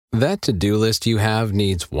That to-do list you have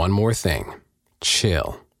needs one more thing.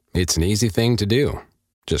 Chill. It's an easy thing to do.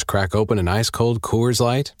 Just crack open an ice-cold Coors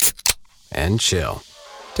Light and chill.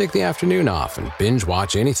 Take the afternoon off and binge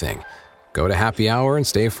watch anything. Go to happy hour and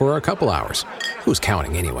stay for a couple hours. Who's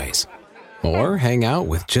counting anyways? Or hang out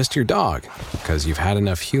with just your dog, because you've had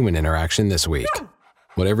enough human interaction this week.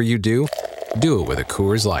 Whatever you do, do it with a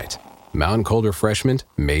Coors Light. Mountain Cold Refreshment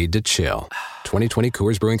made to chill. 2020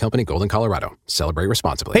 Coors Brewing Company, Golden, Colorado. Celebrate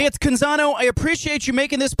responsibly. Hey, it's Canzano. I appreciate you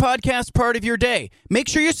making this podcast part of your day. Make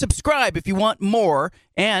sure you subscribe if you want more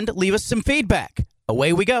and leave us some feedback.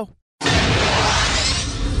 Away we go.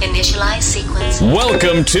 Initialize sequence.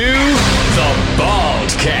 Welcome to The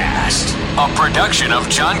Baldcast, a production of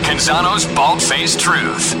John Canzano's Bald-Faced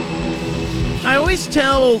Truth. I always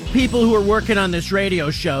tell people who are working on this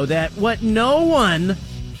radio show that what no one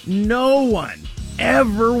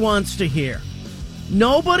ever wants to hear,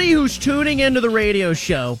 nobody who's tuning into the radio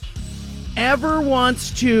show ever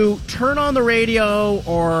wants to turn on the radio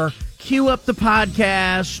or cue up the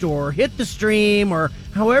podcast or hit the stream or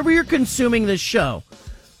however you're consuming this show.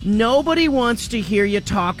 Nobody wants to hear you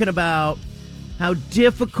talking about how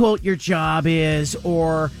difficult your job is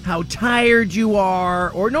or how tired you are,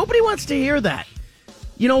 or nobody wants to hear that.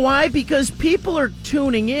 You know why? Because people are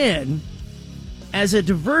tuning in as a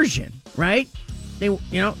diversion, right? You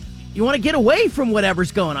want to get away from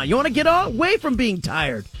whatever's going on. You want to get away from being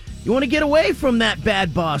tired. You want to get away from that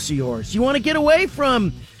bad boss of yours. You want to get away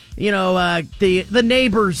from, the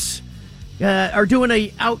neighbors are doing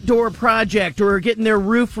an outdoor project or getting their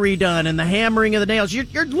roof redone and the hammering of the nails.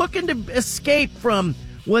 You're looking to escape from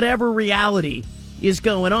whatever reality is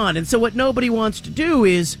going on. And so what nobody wants to do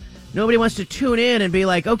is nobody wants to tune in and be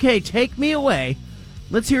like, okay, take me away.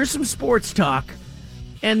 Let's hear some sports talk.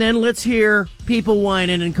 And then let's hear people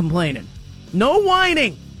whining and complaining. No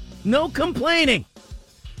whining. No complaining.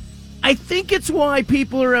 I think it's why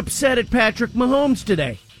people are upset at Patrick Mahomes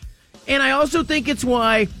today. And I also think it's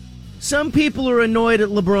why some people are annoyed at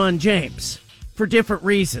LeBron James for different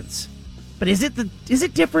reasons. But is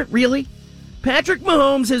it different, really? Patrick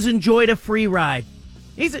Mahomes has enjoyed a free ride.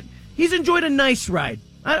 He's enjoyed a nice ride.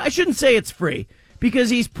 I shouldn't say it's free,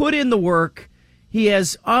 because he's put in the work. He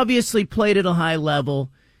has obviously played at a high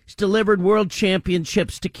level. He's delivered world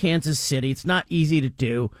championships to Kansas City. It's not easy to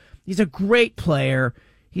do. He's a great player.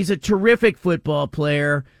 He's a terrific football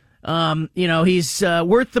player. He's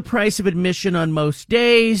worth the price of admission on most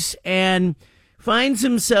days, and finds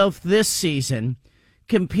himself this season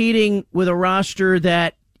competing with a roster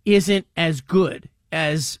that isn't as good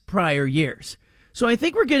as prior years. So I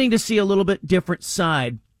think we're getting to see a little bit different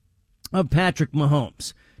side of Patrick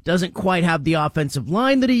Mahomes. Doesn't quite have the offensive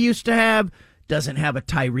line that he used to have. Doesn't have a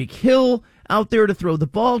Tyreek Hill out there to throw the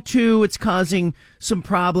ball to. It's causing some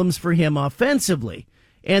problems for him offensively.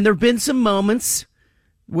 And there have been some moments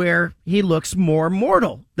where he looks more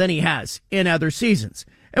mortal than he has in other seasons.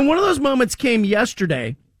 And one of those moments came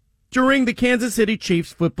yesterday during the Kansas City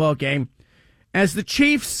Chiefs football game, as the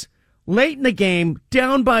Chiefs, late in the game,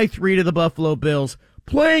 down by 3 to the Buffalo Bills,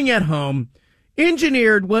 playing at home,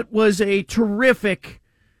 engineered what was a terrific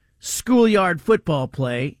schoolyard football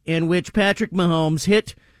play in which Patrick Mahomes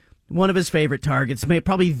hit one of his favorite targets,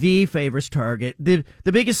 probably the favorite target, the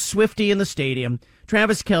biggest Swiftie in the stadium,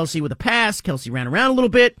 Travis Kelce, with a pass. Kelce ran around a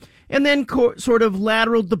little bit and then sort of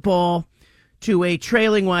lateraled the ball to a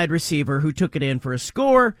trailing wide receiver who took it in for a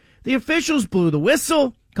score. The officials blew the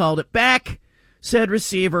whistle, called it back. Said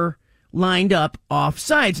receiver lined up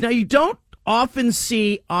offsides. Now, you don't often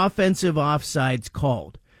see offensive offsides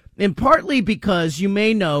called, and partly because you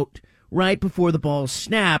may note right before the ball is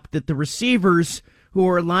snapped that the receivers who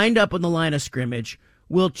are lined up on the line of scrimmage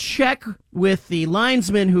will check with the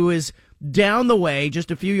linesman who is down the way,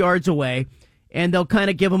 just a few yards away, and they'll kind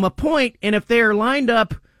of give them a point. And if they're lined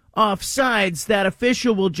up off sides, that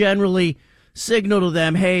official will generally signal to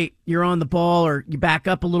them, hey, you're on the ball, or you back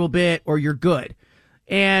up a little bit, or you're good.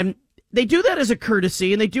 And they do that as a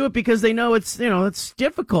courtesy, and they do it because they know it's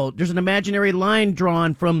difficult. There's an imaginary line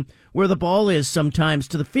drawn from where the ball is sometimes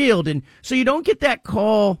to the field. And so you don't get that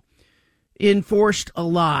call enforced a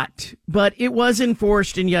lot, but it was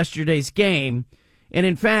enforced in yesterday's game. And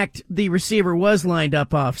in fact, the receiver was lined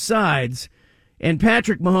up off sides, and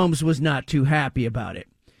Patrick Mahomes was not too happy about it.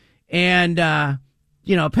 And,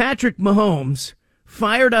 Patrick Mahomes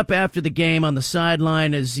fired up after the game on the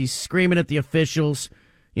sideline as he's screaming at the officials,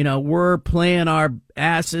 we're playing our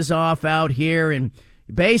asses off out here, and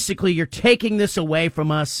basically you're taking this away from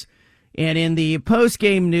us. And in the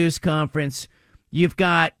post-game news conference, you've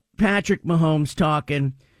got Patrick Mahomes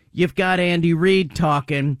talking. You've got Andy Reid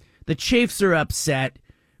talking. The Chiefs are upset.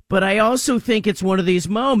 But I also think it's one of these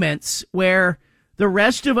moments where the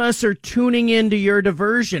rest of us are tuning into your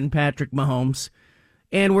diversion, Patrick Mahomes,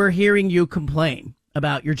 and we're hearing you complain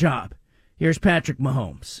about your job. Here's Patrick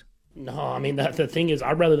Mahomes. No, I mean, the thing is,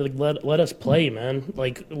 I'd rather let us play, man.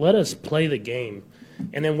 Like, let us play the game.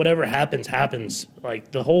 And then whatever happens, happens.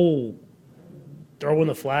 Like, the whole throwing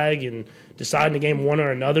the flag and deciding the game one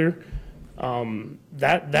or another,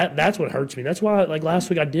 that's what hurts me. That's why, like, last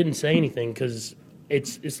week I didn't say anything, because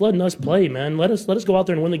it's letting us play, man. Let us go out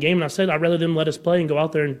there and win the game. And I said I'd rather them let us play and go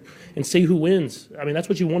out there and see who wins. I mean, that's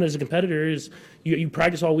what you want as a competitor, is you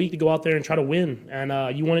practice all week to go out there and try to win.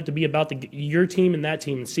 And you want it to be about your team and that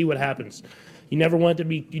team and see what happens. You never want it to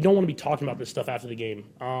be – you don't want to be talking about this stuff after the game.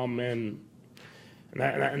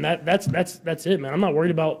 That's it, man. I'm not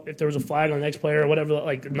worried about if there was a flag on the next player or whatever,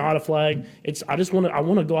 like not a flag. I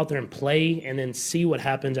want to go out there and play and then see what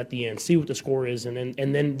happens at the end, see what the score is, and then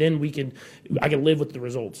I can live with the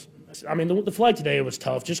results. I mean, the flag today was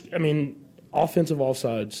tough. Offensive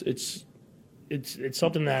offsides. It's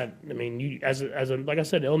something that, I mean, you as a like I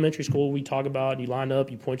said, elementary school, we talk about. You line up,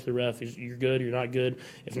 you point to the ref. You're good, you're not good.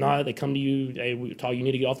 If not, they come to you. Hey, you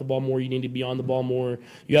need to get off the ball more. You need to be on the ball more.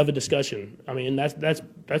 You have a discussion. I mean, that's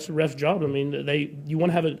the ref's job. I mean, you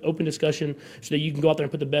want to have an open discussion so that you can go out there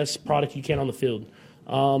and put the best product you can on the field.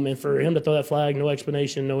 And for him to throw that flag, no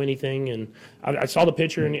explanation, no anything. And I saw the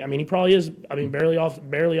picture, and I mean, he probably is. I mean, barely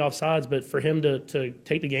offsides. But for him to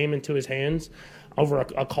take the game into his hands over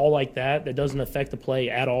a call like that doesn't affect the play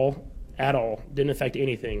at all, didn't affect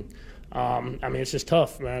anything. I mean, it's just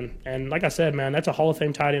tough, man. And like I said, man, that's a Hall of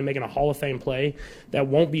Fame tight end making a Hall of Fame play that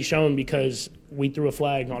won't be shown because we threw a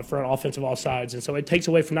flag for an offensive offsides. And so it takes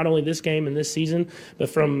away from not only this game and this season, but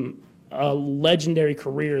from a legendary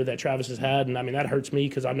career that Travis has had. And I mean, that hurts me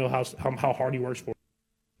because I know how hard he works for.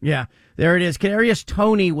 Yeah, there it is. Kadarius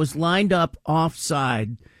Toney was lined up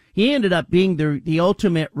offside. He ended up being the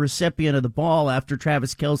ultimate recipient of the ball after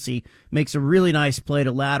Travis Kelce makes a really nice play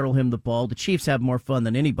to lateral him the ball. The Chiefs have more fun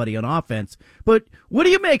than anybody on offense. But what do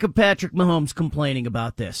you make of Patrick Mahomes complaining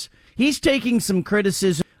about this? He's taking some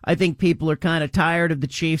criticism. I think people are kind of tired of the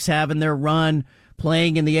Chiefs having their run,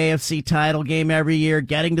 playing in the AFC title game every year,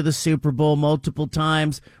 getting to the Super Bowl multiple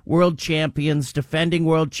times, world champions, defending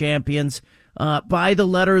world champions. By the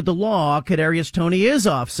letter of the law, Kadarius Toney is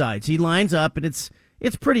offsides. He lines up, and it's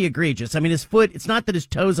pretty egregious. I mean, his foot, it's not that his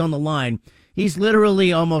toe's on the line. He's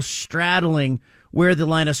literally almost straddling where the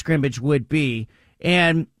line of scrimmage would be.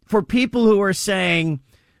 And for people who are saying,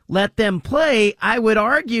 let them play, I would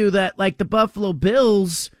argue that, like, the Buffalo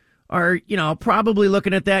Bills are, probably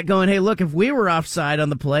looking at that going, hey, look, if we were offside on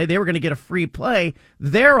the play, they were going to get a free play.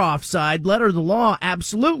 They're offside. Letter of the law,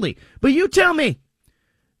 absolutely. But you tell me,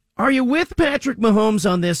 are you with Patrick Mahomes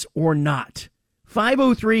on this or not?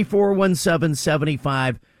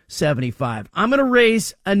 503-417-7575. I'm going to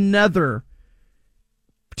raise another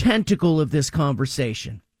tentacle of this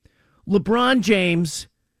conversation. LeBron James,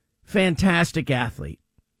 fantastic athlete.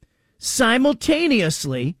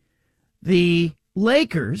 Simultaneously, the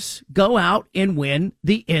Lakers go out and win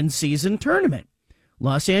the in-season tournament.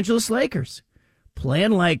 Los Angeles Lakers,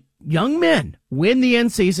 playing like young men, win the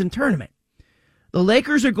in-season tournament. The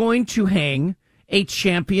Lakers are going to hang a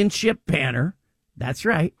championship banner. That's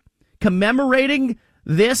right. Commemorating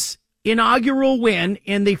this inaugural win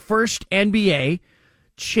in the first NBA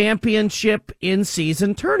championship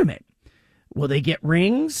in-season tournament. Will they get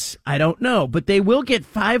rings? I don't know, but they will get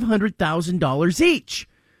 $500,000 each.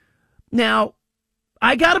 Now,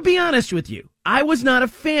 I got to be honest with you. I was not a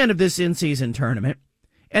fan of this in-season tournament,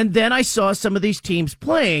 and then I saw some of these teams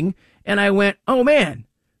playing, and I went, oh, man,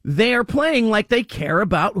 they are playing like they care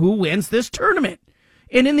about who wins this tournament.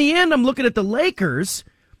 And in the end, I'm looking at the Lakers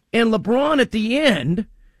and LeBron at the end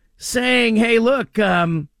saying, hey, look,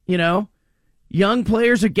 young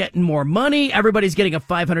players are getting more money. Everybody's getting a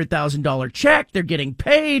 $500,000 check. They're getting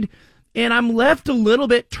paid. And I'm left a little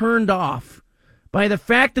bit turned off by the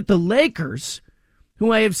fact that the Lakers,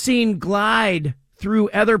 who I have seen glide through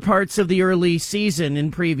other parts of the early season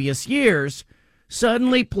in previous years,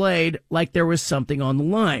 suddenly played like there was something on the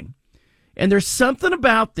line. And there's something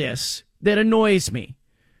about this that annoys me.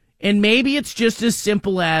 And maybe it's just as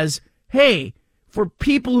simple as, hey, for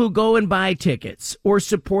people who go and buy tickets or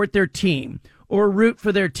support their team or root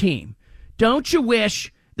for their team, don't you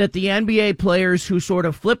wish that the NBA players who sort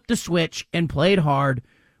of flipped the switch and played hard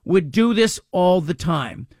would do this all the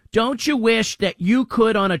time? Don't you wish that you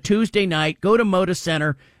could, on a Tuesday night, go to Moda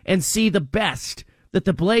Center and see the best that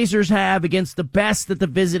the Blazers have against the best that the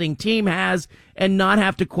visiting team has and not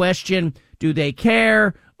have to question, do they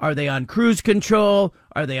care? Are they on cruise control?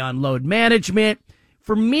 Are they on load management?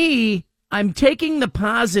 For me, I'm taking the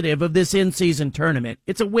positive of this in-season tournament.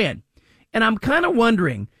 It's a win. And I'm kind of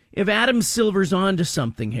wondering if Adam Silver's on to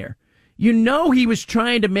something here. You know he was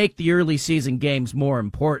trying to make the early season games more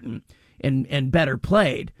important and better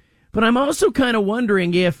played. But I'm also kind of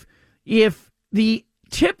wondering if the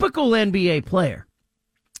typical NBA player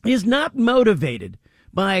is not motivated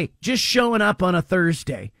by just showing up on a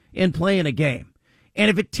Thursday and playing a game. And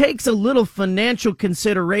if it takes a little financial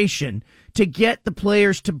consideration to get the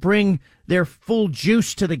players to bring their full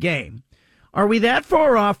juice to the game, are we that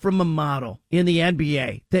far off from a model in the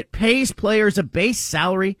NBA that pays players a base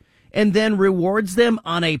salary and then rewards them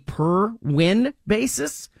on a per win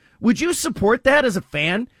basis? Would you support that as a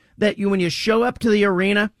fan, that when you show up to the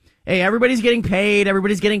arena, hey, everybody's getting paid,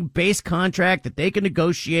 everybody's getting base contract that they can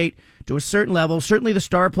negotiate to a certain level? Certainly the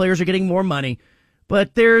star players are getting more money,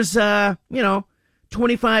 but there's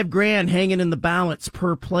 25 grand hanging in the balance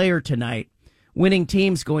per player tonight. Winning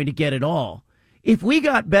team's going to get it all. If we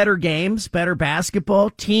got better games, better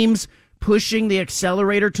basketball, teams pushing the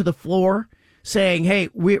accelerator to the floor, saying, hey,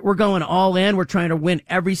 we're going all in, we're trying to win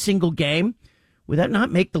every single game, would that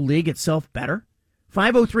not make the league itself better?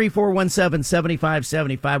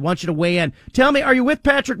 503-417-7575. I want you to weigh in. Tell me, are you with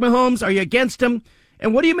Patrick Mahomes? Are you against him?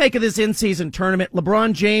 And what do you make of this in-season tournament?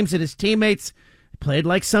 LeBron James and his teammates played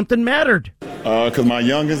like something mattered. Because my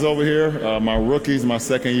youngest over here, my rookies, my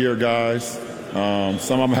second-year guys,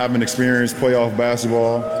 some of them haven't experienced playoff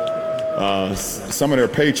basketball. Some of their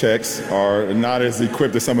paychecks are not as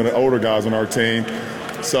equipped as some of the older guys on our team.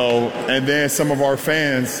 So, and then some of our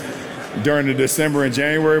fans, during the December and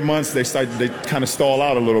January months, they kind of stall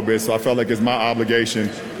out a little bit. So I felt like it's my obligation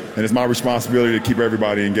and it's my responsibility to keep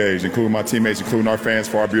everybody engaged, including my teammates, including our fans,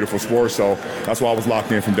 for our beautiful sport. So that's why I was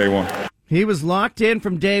locked in from day one. He was locked in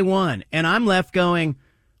from day one. And I'm left going,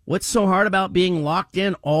 what's so hard about being locked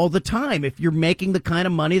in all the time if you're making the kind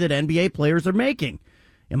of money that NBA players are making?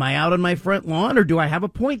 Am I out on my front lawn, or do I have a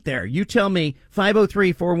point there? You tell me.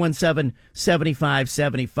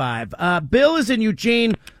 503-417-7575. Bill is in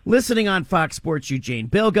Eugene, listening on Fox Sports Eugene.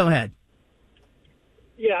 Bill, go ahead.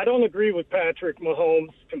 Yeah, I don't agree with Patrick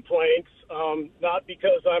Mahomes' complaints, not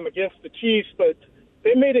because I'm against the Chiefs, but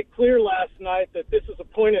they made it clear last night that this is a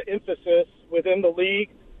point of emphasis within the league.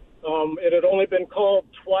 It had only been called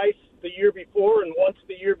twice the year before and once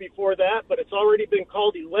the year before that, but it's already been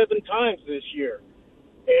called 11 times this year.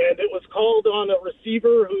 And it was called on a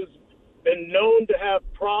receiver who's been known to have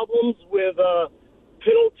problems with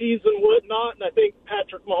penalties and whatnot. And I think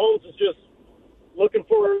Patrick Mahomes is just looking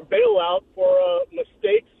for a bailout for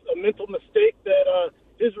mistakes, a mental mistake that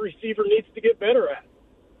his receiver needs to get better at.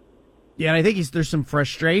 Yeah, and I think there's some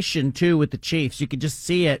frustration, too, with the Chiefs. You could just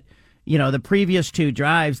see it. You know, the previous two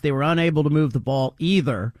drives, they were unable to move the ball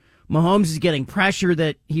either. Mahomes is getting pressure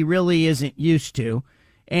that he really isn't used to.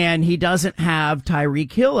 And he doesn't have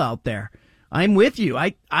Tyreek Hill out there. I'm with you.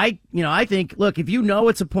 I think, look, if you know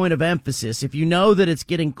it's a point of emphasis, if you know that it's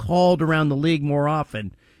getting called around the league more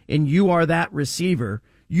often, and you are that receiver,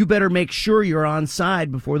 you better make sure you're on side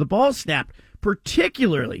before the ball snapped,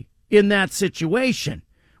 particularly in that situation.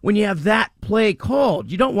 When you have that play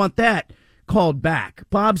called, you don't want that called back.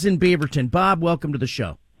 Bob's in Beaverton. Bob, welcome to the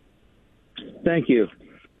show. Thank you.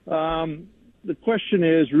 The question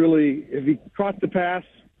is really, if he caught the pass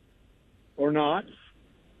or not,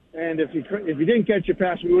 and if he didn't catch a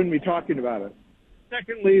pass, we wouldn't be talking about it.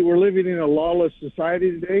 Secondly, we're living in a lawless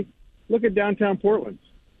society today. Look at downtown Portland.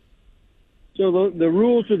 So the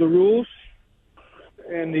rules are the rules,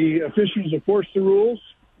 and the officials enforce the rules,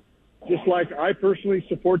 just like I personally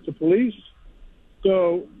support the police.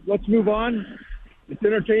 So let's move on. It's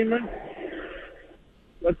entertainment.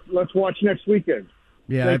 Let's watch next weekend.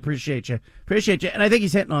 Yeah, I appreciate you. And I think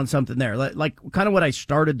he's hitting on something there, like kind of what I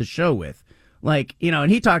started the show with. Like,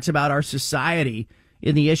 and he talks about our society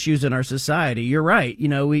and the issues in our society. You're right.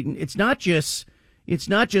 It's not just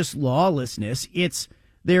lawlessness.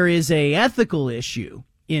 There is a ethical issue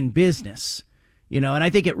in business, and I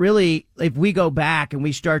think it really, if we go back and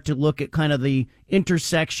we start to look at kind of the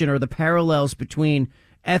intersection or the parallels between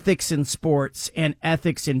ethics in sports and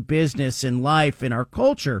ethics in business and life in our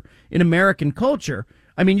culture, in American culture,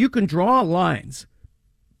 I mean, you can draw lines.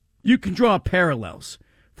 You can draw parallels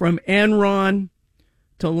from Enron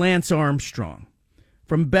to Lance Armstrong,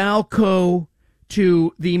 from Balco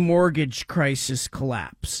to the mortgage crisis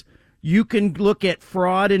collapse. You can look at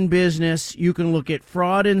fraud in business. You can look at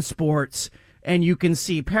fraud in sports, and you can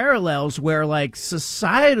see parallels where, like,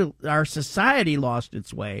 our society lost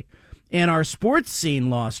its way and our sports scene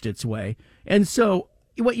lost its way. And so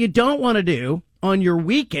what you don't want to do on your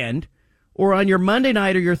weekend or on your Monday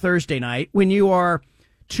night or your Thursday night when you are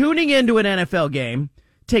tuning into an NFL game,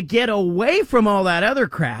 to get away from all that other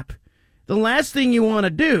crap, the last thing you want to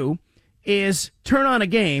do is turn on a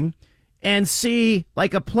game and see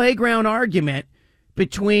like a playground argument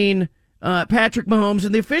between Patrick Mahomes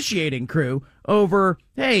and the officiating crew over,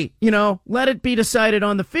 hey, let it be decided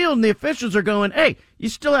on the field. And the officials are going, hey, you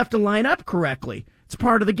still have to line up correctly. It's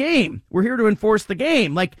part of the game. We're here to enforce the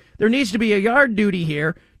game. Like, there needs to be a yard duty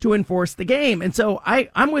here to enforce the game. And so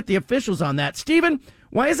I'm with the officials on that. Steven,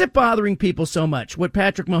 why is it bothering people so much what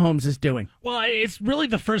Patrick Mahomes is doing? Well, it's really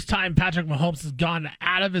the first time Patrick Mahomes has gone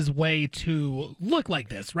out of his way to look like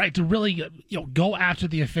this, right? To really go after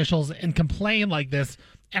the officials and complain like this.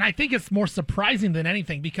 And I think it's more surprising than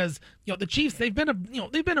anything because the Chiefs, they've been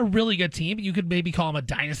a really good team. You could maybe call them a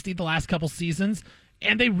dynasty the last couple seasons.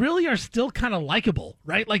 And they really are still kind of likable,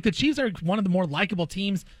 right? Like the Chiefs are one of the more likable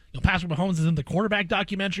teams. Patrick Mahomes is in the quarterback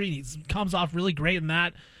documentary. He comes off really great in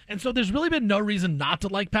that. And so there's really been no reason not to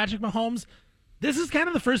like Patrick Mahomes. This is kind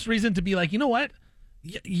of the first reason to be like, you know what?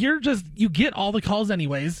 You get all the calls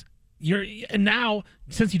anyways. And now,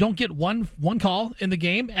 since you don't get one call in the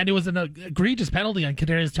game, and it was an egregious penalty on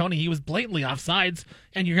Kadarius Toney, he was blatantly offsides,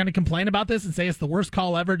 and you're going to complain about this and say it's the worst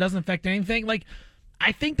call ever, doesn't affect anything? Like,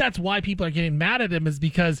 I think that's why people are getting mad at him is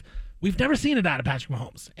because we've never seen it out of Patrick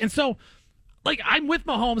Mahomes. And so, like, I'm with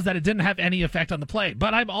Mahomes that it didn't have any effect on the play,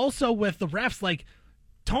 but I'm also with the refs, like,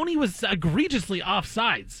 Toney was egregiously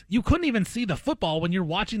offsides. You couldn't even see the football when you're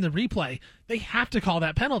watching the replay. They have to call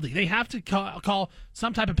that penalty. They have to call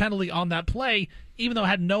some type of penalty on that play, even though it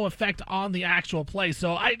had no effect on the actual play.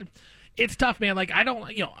 So it's tough, man. Like,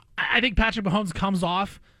 I think Patrick Mahomes comes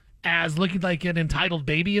off as looking like an entitled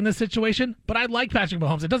baby in this situation, but I like Patrick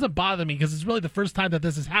Mahomes. It doesn't bother me because it's really the first time that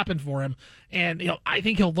this has happened for him, and I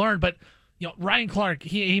think he'll learn. But Ryan Clark,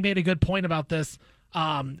 he made a good point about this.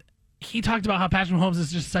 He talked about how Patrick Mahomes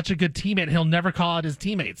is just such a good teammate. He'll never call out his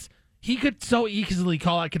teammates. He could so easily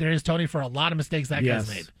call out Kadarius Toney for a lot of mistakes that guy's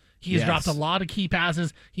made. He has dropped a lot of key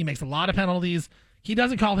passes. He makes a lot of penalties. He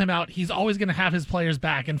doesn't call him out. He's always going to have his players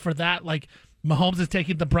back, and for that, like, Mahomes is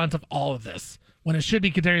taking the brunt of all of this. When it should be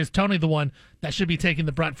Kadarius Toney the one that should be taking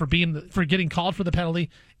the brunt for getting called for the penalty.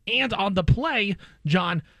 And on the play,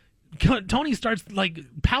 John, Toney starts like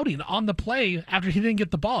pouting on the play after he didn't get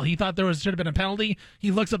the ball. He thought should have been a penalty. He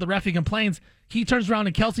looks at the ref, he complains. He turns around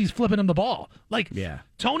and Kelsey's flipping him the ball. Like,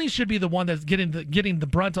 Toney should be the one that's getting the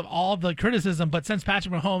brunt of all the criticism. But since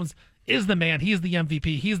Patrick Mahomes is the man, he's the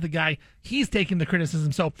MVP, he's the guy, he's taking the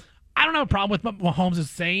criticism. So I don't have a problem with what Mahomes is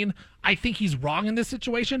saying. I think he's wrong in this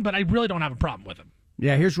situation, but I really don't have a problem with him.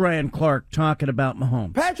 Yeah, here's Ryan Clark talking about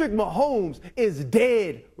Mahomes. Patrick Mahomes is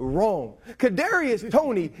dead wrong. Kadarius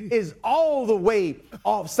Toney is all the way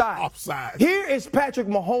offside. Here is Patrick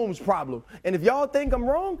Mahomes' problem. And if y'all think I'm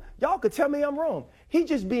wrong, y'all could tell me I'm wrong. He's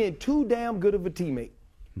just being too damn good of a teammate.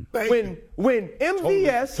 When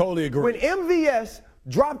MVS totally agree. When MVS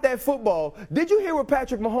dropped that football, did you hear what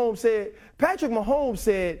Patrick Mahomes said? Patrick Mahomes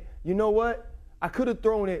said, you know what? I could have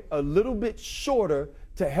thrown it a little bit shorter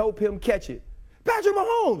to help him catch it. Patrick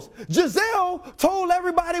Mahomes, Giselle told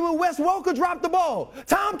everybody when Wes Welker dropped the ball,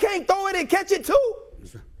 Tom can't throw it and catch it too.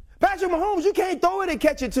 Patrick Mahomes, you can't throw it and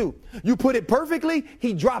catch it too. You put it perfectly,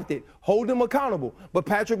 he dropped it. Hold him accountable. But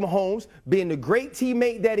Patrick Mahomes, being the great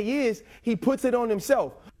teammate that he is, he puts it on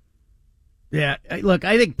himself. Yeah, look,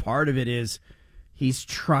 I think part of it is he's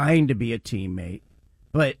trying to be a teammate.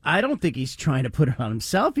 But I don't think he's trying to put it on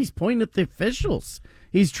himself. He's pointing at the officials.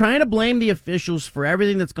 He's trying to blame the officials for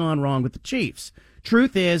everything that's gone wrong with the Chiefs.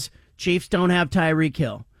 Truth is, Chiefs don't have Tyreek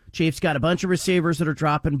Hill. Chiefs got a bunch of receivers that are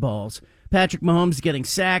dropping balls. Patrick Mahomes is getting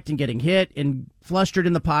sacked and getting hit and flustered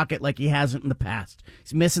in the pocket like he hasn't in the past.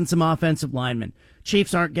 He's missing some offensive linemen.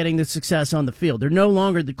 Chiefs aren't getting the success on the field. They're no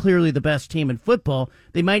longer clearly the best team in football.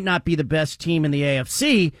 They might not be the best team in the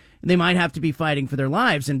AFC. They might have to be fighting for their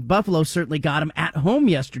lives, and Buffalo certainly got them at home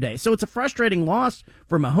yesterday. So it's a frustrating loss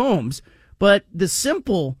for Mahomes, but the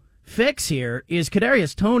simple fix here is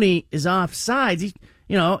Kadarius Toney is offsides.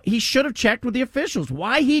 He should have checked with the officials.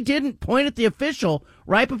 Why he didn't point at the official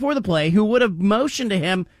right before the play, who would have motioned to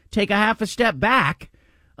him take a half a step back,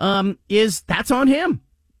 that's on him.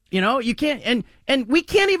 You can't, and we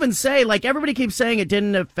can't even say, like, everybody keeps saying it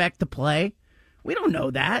didn't affect the play. We don't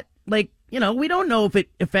know that. Like, we don't know if it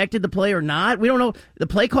affected the play or not. We don't know. The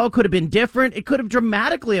play call could have been different. It could have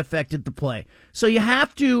dramatically affected the play. So you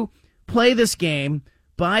have to play this game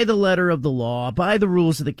by the letter of the law, by the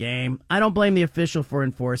rules of the game. I don't blame the official for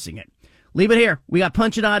enforcing it. Leave it here. We got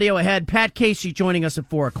Punch It Audio ahead. Pat Casey joining us at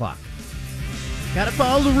 4 o'clock. Got to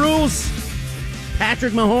follow the rules.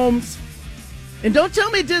 Patrick Mahomes. And don't tell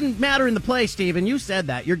me it didn't matter in the play, Steven. You said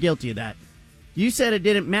that. You're guilty of that. You said it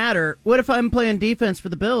didn't matter. What if I'm playing defense for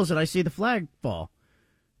the Bills and I see the flag fall?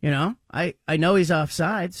 I know he's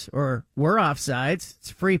offsides or we're offsides.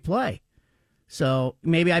 It's free play. So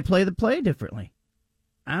maybe I play the play differently.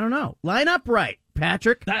 I don't know. Line up right,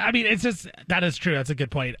 Patrick. That is true. That's a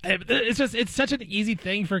good point. It's such an easy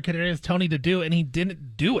thing for Kadarius Toney to do, and he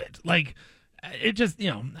didn't do it. Like, it just,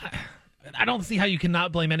 I don't see how you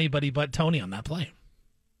cannot blame anybody but Toney on that play.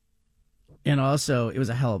 And also, it was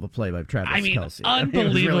a hell of a play by Travis Kelce.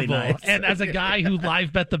 Unbelievable. Really nice. And as a guy who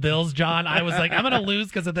live bet the Bills, John, I was like, I'm going to lose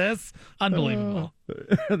because of this. Unbelievable.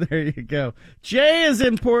 There you go. Jay is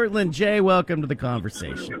in Portland. Jay, welcome to the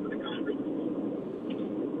conversation.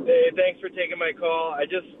 Hey, thanks for taking my call.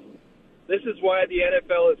 This is why the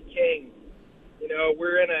NFL is king.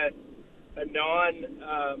 We're in a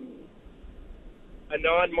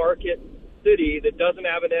non-market city that doesn't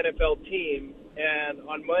have an NFL team. And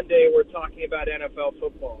on Monday, we're talking about NFL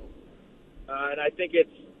football. And I think it's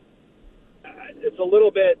a little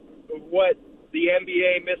bit of what the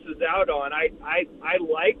NBA misses out on. I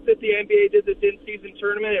like that the NBA did this in-season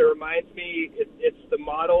tournament. It reminds me, it's the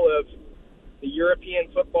model of the European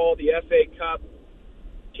football, the FA Cup,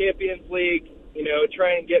 Champions League,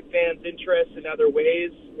 trying to get fans' interest in other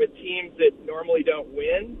ways with teams that normally don't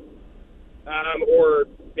win or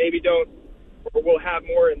maybe don't, or will have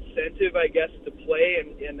more incentive, I guess, to play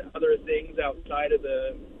in other things outside of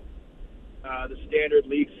the standard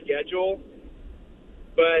league schedule.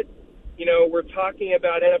 But, we're talking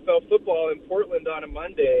about NFL football in Portland on a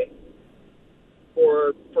Monday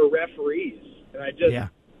for referees. And I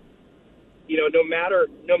just, no matter,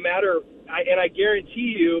 I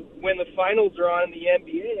guarantee you when the finals are on in the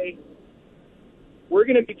NBA, we're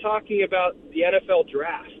going to be talking about the NFL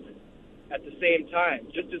draft at the same time,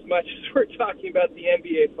 just as much as we're talking about the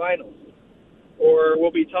NBA Finals. Or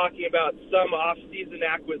we'll be talking about some off-season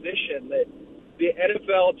acquisition that the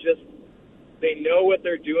NFL they know what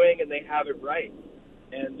they're doing and they have it right.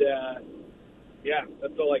 And,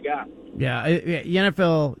 that's all I got. Yeah, the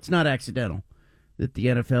NFL, it's not accidental that the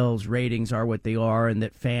NFL's ratings are what they are and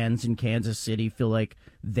that fans in Kansas City feel like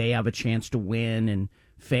they have a chance to win, and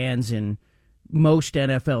fans in most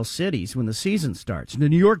NFL cities when the season starts. The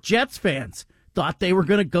New York Jets fans thought they were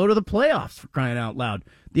going to go to the playoffs, for crying out loud.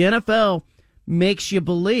 The NFL makes you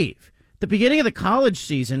believe. At the beginning of the college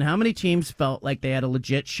season, how many teams felt like they had a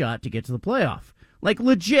legit shot to get to the playoff? Like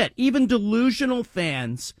legit, even delusional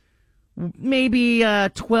fans, maybe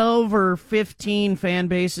 12 or 15 fan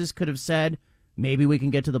bases could have said, maybe we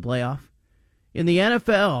can get to the playoff. In the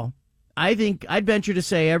NFL, I think I'd venture to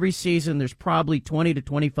say every season there's probably 20 to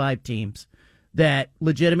 25 teams that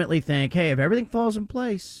legitimately think, hey, if everything falls in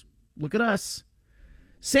place, look at us.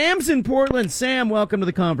 Sam's in Portland. Sam, welcome to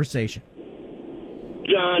the conversation.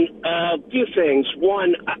 John, a few things.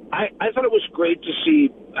 One, I thought it was great to see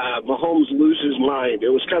Mahomes lose his mind. It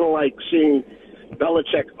was kind of like seeing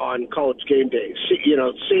Belichick on College Game Day,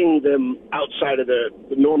 seeing them outside of the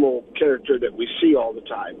normal character that we see all the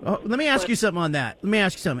time. Oh, let me ask you something on that.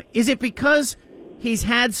 Is it because he's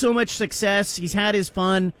had so much success, he's had his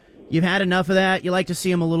fun, you've had enough of that, you like to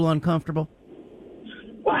see him a little uncomfortable?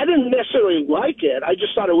 Well, I didn't necessarily like it. I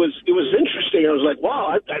just thought it was interesting. I was like,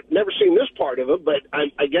 wow, I've never seen this part of him, but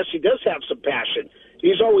I guess he does have some passion.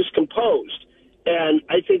 He's always composed. And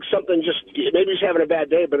I think something maybe he's having a bad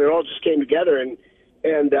day, but it all just came together, and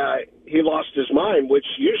he lost his mind, which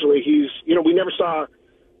usually we never saw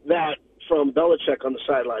that from Belichick on the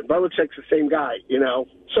sideline. Belichick's the same guy,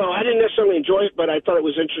 So I didn't necessarily enjoy it, but I thought it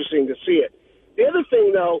was interesting to see it. The other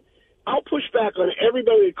thing, though, I'll push back on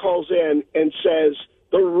everybody that calls in and says,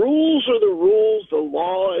 the rules are the rules, the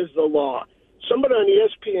law is the law. Somebody on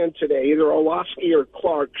ESPN today, either Orlovsky or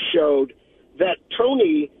Clark, showed that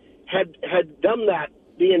Toney had done that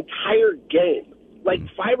the entire game. Like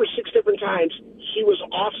 5 or 6 different times, he was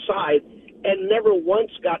offside and never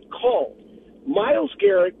once got called. Miles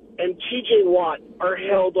Garrett and T.J. Watt are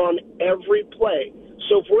held on every play.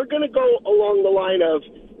 So if we're going to go along the line of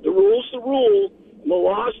the rule's the rule, the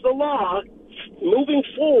law's the law, moving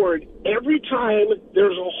forward, every time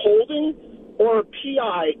there's a holding or a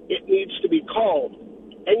PI, it needs to be called.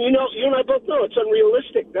 And you and I both know it's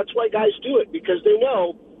unrealistic. That's why guys do it, because they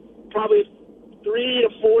know probably 3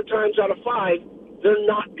 to 4 times out of 5, they're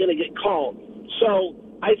not going to get called. So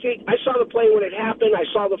I think I saw the play when it happened. I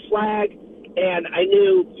saw the flag, and I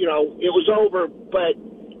knew, it was over. But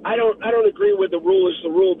I don't agree with the rule is the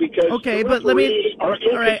rule, because okay. But all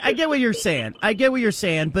right. I get what you're saying.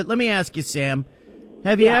 But let me ask you, Sam,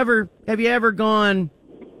 have you ever gone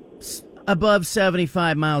above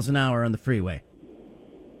 75 miles an hour on the freeway?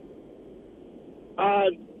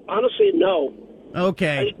 Honestly, no.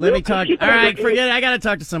 Okay, let me talk. All right, forget it. I got to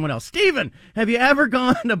talk to someone else. Steven, have you ever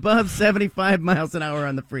gone above 75 miles an hour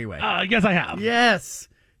on the freeway? Yes, I have. Yes.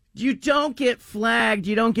 You don't get flagged.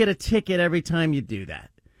 You don't get a ticket every time you do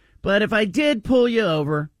that. But if I did pull you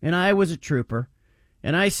over and I was a trooper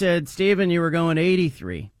and I said, Steven, you were going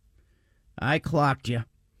 83, I clocked you.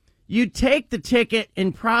 You'd take the ticket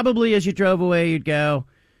and probably as you drove away, you'd go,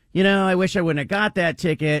 I wish I wouldn't have got that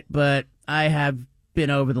ticket, but I have been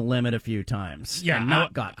over the limit a few times and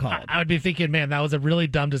not got called. I would be thinking, man, that was a really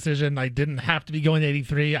dumb decision. I didn't have to be going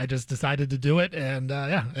 83. I just decided to do it, and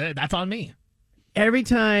that's on me. Every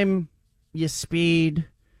time you speed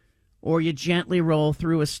or you gently roll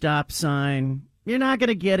through a stop sign, you're not going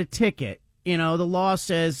to get a ticket. The law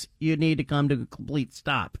says you need to come to a complete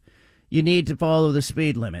stop. You need to follow the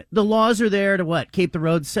speed limit. The laws are there to what? Keep the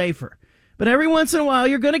roads safer. But every once in a while,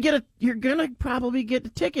 you're gonna probably get a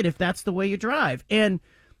ticket if that's the way you drive. And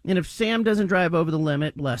if Sam doesn't drive over the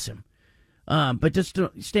limit, bless him. But just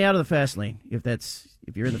stay out of the fast lane. If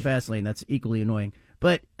you're in the fast lane, that's equally annoying.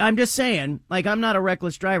 But I'm just saying, I'm not a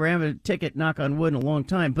reckless driver. I haven't had a ticket, knock on wood, in a long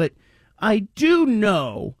time. But I do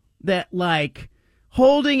know that,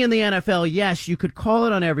 holding in the NFL, yes, you could call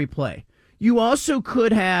it on every play. You also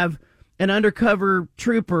could have an undercover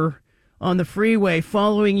trooper on the freeway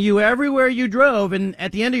following you everywhere you drove, and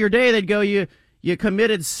at the end of your day, they'd go, you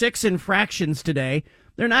committed 6 infractions today.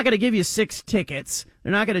 They're not going to give you 6 tickets.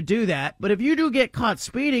 They're not going to do that. But if you do get caught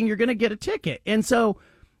speeding, you're going to get a ticket. And so,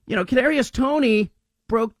 Kadarius Toney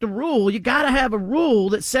broke the rule. You got to have a rule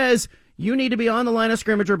that says you need to be on the line of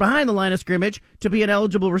scrimmage or behind the line of scrimmage to be an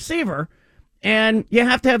eligible receiver, and you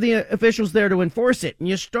have to have the officials there to enforce it. And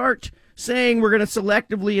you start saying we're going to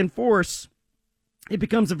selectively enforce, it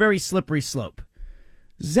becomes a very slippery slope.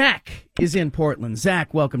 Zach is in Portland.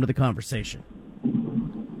 Zach, welcome to the conversation.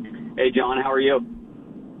 Hey, John, how are you?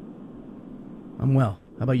 I'm well.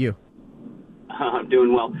 How about you? I'm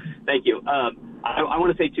doing well. Thank you. I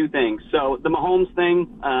want to say 2 things. So the Mahomes thing,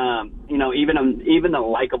 even the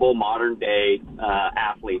likable modern-day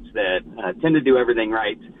athletes that tend to do everything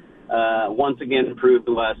right, once again proved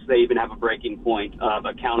to us they even have a breaking point of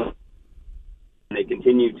accountability. They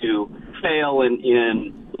continue to fail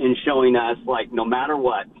in showing us, no matter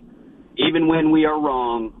what, even when we are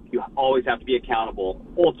wrong, you always have to be accountable.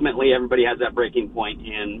 Ultimately, everybody has that breaking point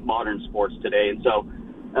in modern sports today. And so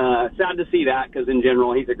sad to see that because, in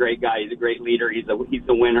general, he's a great guy. He's a great leader. He's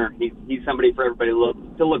the winner. He's somebody for everybody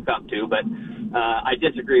to look up to. But I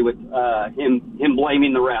disagree with him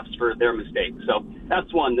blaming the refs for their mistakes. So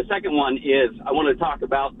that's one. The second one is I want to talk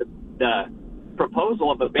about the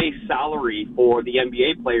proposal of a base salary for the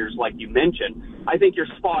NBA players, like you mentioned. I think you're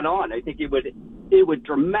spot on. I think it would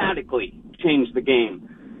dramatically change the game,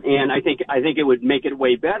 and I think it would make it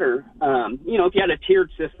way better. If you had a tiered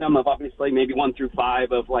system of obviously maybe 1 through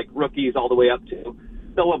 5 of rookies all the way up to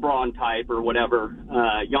the LeBron type or whatever,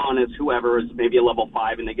 Giannis, whoever is maybe a level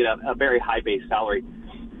 5, and they get a very high base salary.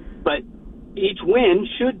 But each win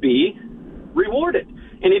should be rewarded,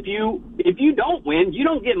 and if you don't win, you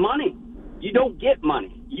don't get money. You don't get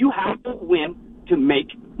money. You have to win to make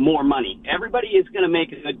more money. Everybody is going to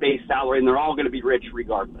make a good base salary, and they're all going to be rich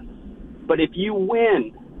regardless. But if you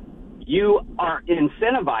win, you are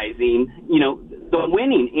incentivizing, the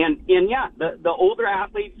winning. And the older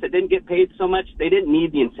athletes that didn't get paid so much, they didn't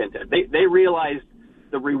need the incentive. They realized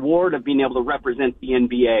the reward of being able to represent the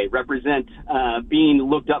NBA, represent being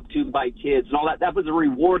looked up to by kids and all that. That was a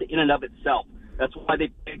reward in and of itself. That's why they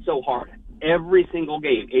played so hard. Every single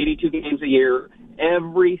game, 82 games a year,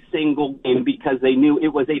 every single game, because they knew it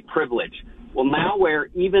was a privilege. Well, now where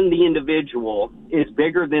even the individual is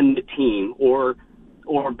bigger than the team or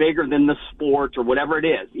bigger than the sport or whatever it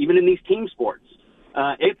is, even in these team sports,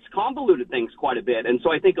 it's convoluted things quite a bit. And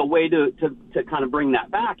so I think a way to kind of bring that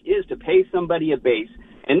back is to pay somebody a base.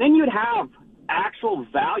 And then you'd have actual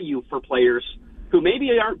value for players who maybe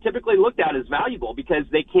aren't typically looked at as valuable because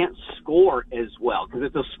they can't score as well because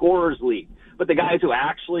it's a scorer's league. But the guys who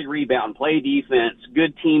actually rebound, play defense,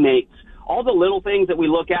 good teammates, all the little things that we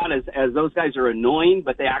look at as those guys are annoying,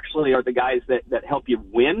 but they actually are the guys that help you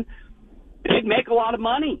win, they'd make a lot of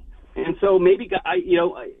money. And so maybe,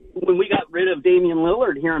 when we got rid of Damian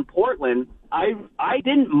Lillard here in Portland, I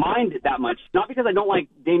didn't mind it that much. Not because I don't like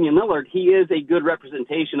Damian Lillard. He is a good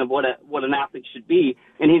representation of what an athlete should be,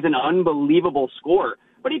 and he's an unbelievable scorer.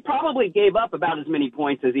 But he probably gave up about as many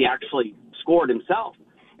points as he actually scored himself.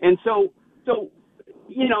 And so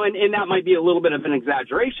and that might be a little bit of an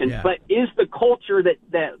exaggeration, but is the culture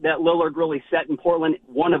that Lillard really set in Portland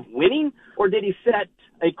one of winning, or did he set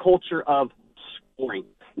a culture of scoring?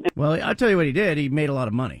 Well, I'll tell you what he did. He made a lot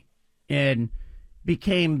of money. And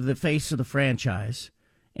became the face of the franchise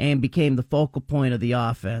and became the focal point of the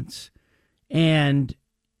offense and,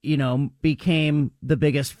 became the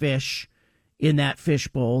biggest fish in that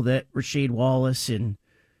fishbowl that Rasheed Wallace and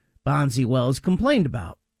Bonzi Wells complained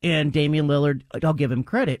about. And Damian Lillard, I'll give him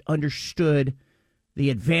credit, understood the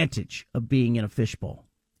advantage of being in a fishbowl.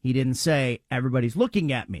 He didn't say, everybody's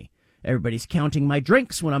looking at me. Everybody's counting my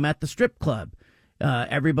drinks when I'm at the strip club.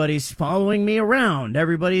 Everybody's following me around.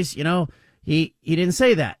 Everybody's, he didn't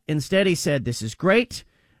say that. Instead, he said, this is great.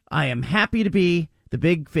 I am happy to be the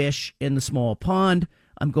big fish in the small pond.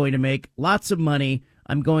 I'm going to make lots of money.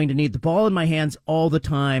 I'm going to need the ball in my hands all the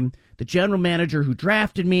time. The general manager who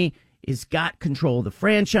drafted me has got control of the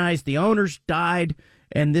franchise. The owners died.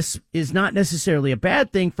 And this is not necessarily a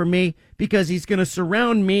bad thing for me because he's going to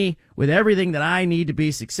surround me with everything that I need to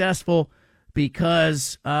be successful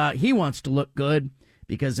because he wants to look good.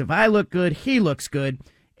 Because if I look good, he looks good.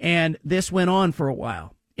 And this went on for a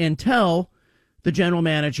while until the general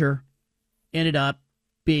manager ended up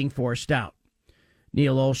being forced out.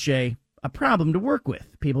 Neil Olshey, a problem to work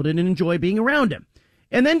with. People didn't enjoy being around him.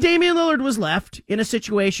 And then Damian Lillard was left in a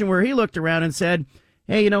situation where he looked around and said,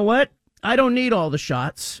 hey, you know what? I don't need all the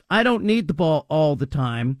shots. I don't need the ball all the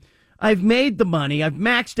time. I've made the money. I've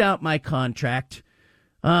maxed out my contract.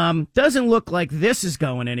 Doesn't look like this is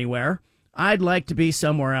going anywhere. I'd like to be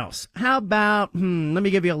somewhere else. How about, let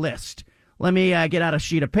me give you a list. Let me get out a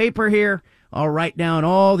sheet of paper here. I'll write down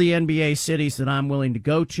all the NBA cities that I'm willing to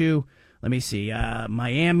go to. Let me see.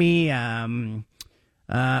 Miami.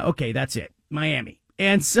 Okay, that's it. Miami.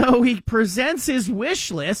 And so he presents his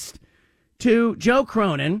wish list to Joe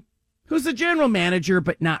Cronin, who's the general manager,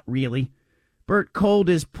 but not really. Bert Kold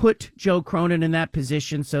has put Joe Cronin in that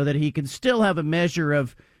position so that he can still have a measure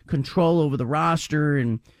of control over the roster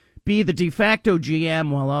and be the de facto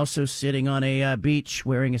GM while also sitting on a beach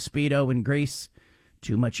wearing a Speedo in Greece.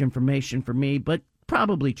 Too much information for me, but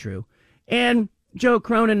probably true. And Joe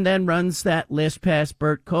Cronin then runs that list past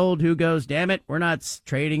Bert Kold, who goes, damn it, we're not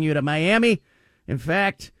trading you to Miami. In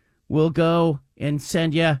fact, we'll go and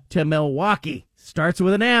send you to Milwaukee. Starts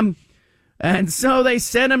with an M. And so they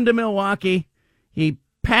send him to Milwaukee. He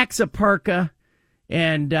packs a parka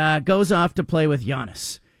and goes off to play with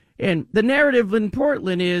Giannis. And the narrative in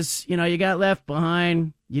Portland is, you got left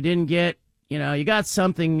behind. You didn't get, you got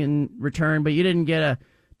something in return, but you didn't get a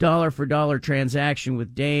dollar-for-dollar transaction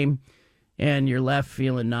with Dame. And you're left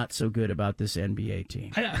feeling not so good about this NBA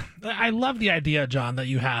team. I love the idea, John, that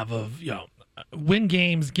you have of, win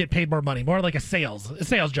games, get paid more money, more like a sales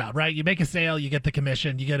job, right? You make a sale, you get the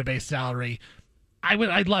commission, you get a base salary.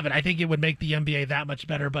 I'd love it. I think it would make the NBA that much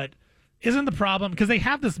better, but isn't the problem, because they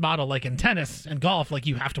have this model like in tennis and golf, like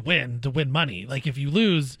you have to win money. Like if you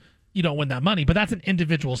lose, you don't win that money, but that's an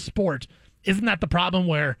individual sport. Isn't that the problem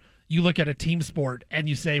where you look at a team sport and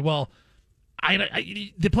you say, well,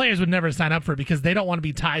 the players would never sign up for it because they don't want to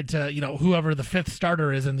be tied to, whoever the fifth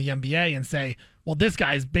starter is in the NBA and say, well, this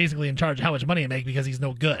guy's basically in charge of how much money I make because he's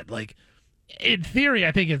no good. Like, in theory,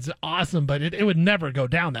 I think it's awesome, but it would never go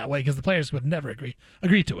down that way because the players would never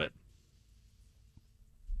agree to it.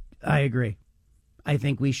 I agree. I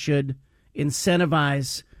think we should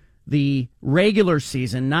incentivize the regular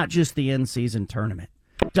season, not just the in-season tournament.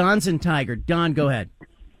 Don's in Tiger. Don, go ahead.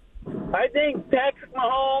 I think Patrick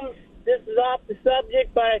Mahomes, this is off the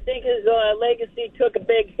subject, but I think his legacy took a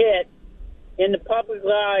big hit in the public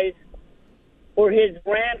eyes for his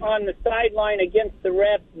rant on the sideline against the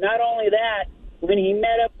refs. Not only that, when he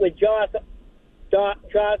met up with Josh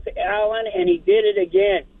Allen, and he did it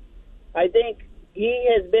again. I think he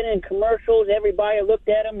has been in commercials. Everybody looked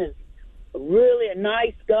at him as really a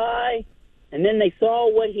nice guy, and then they saw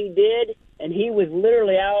what he did, and he was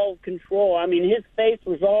literally out of control. I mean, his face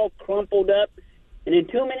was all crumpled up, and then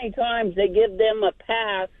too many times they give them a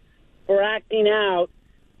pass for acting out,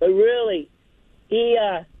 but really, he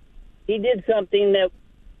did something that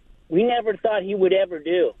we never thought he would ever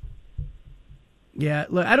do. Yeah,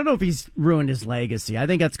 look, I don't know if he's ruined his legacy. I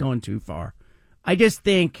think that's going too far. I just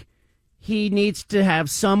think he needs to have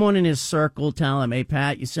someone in his circle tell him, hey,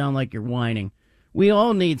 Pat, you sound like you're whining. We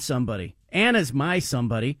all need somebody. Anna's my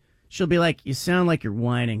somebody. She'll be like, you sound like you're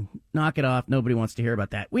whining. Knock it off. Nobody wants to hear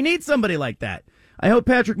about that. We need somebody like that. I hope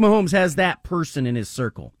Patrick Mahomes has that person in his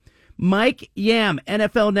circle. Mike Yam,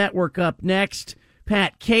 NFL Network up next.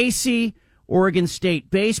 Pat Casey, Oregon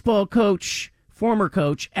State baseball coach, former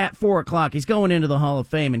coach, at 4 o'clock. He's going into the Hall of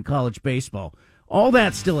Fame in college baseball. All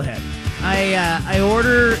that's still ahead. I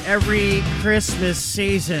order every Christmas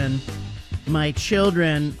season, my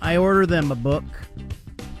children, I order them a book.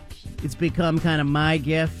 It's become kind of my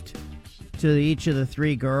gift to each of the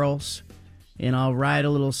three girls. and I'll write a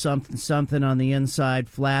little something on the inside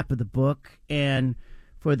flap of the book. And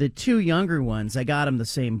for the two younger ones, I got them the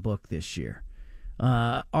same book this year.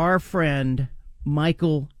 Our friend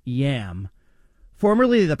Michael Yam,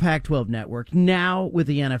 formerly the Pac-12 Network, now with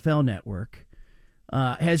the NFL Network,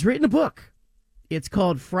 has written a book. It's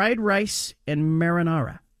called Fried Rice and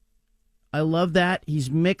Marinara. I love that.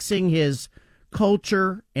 He's mixing his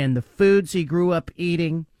culture and the foods he grew up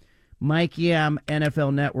eating. Mike Yam,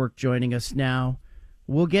 NFL Network, joining us now.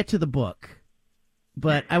 We'll get to the book,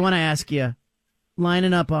 but I want to ask you,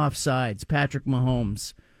 lining up offsides, Patrick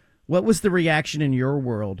Mahomes, what was the reaction in your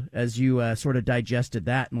world as you sort of digested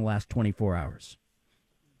that in the last 24 hours?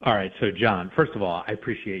 All right. So, John, first of all, I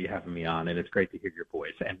appreciate you having me on, and it's great to hear your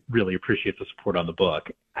voice and really appreciate the support on the book.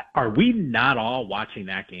 Are we not all watching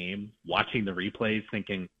that game, watching the replays,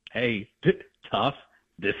 thinking, hey, tough,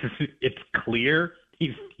 it's clear,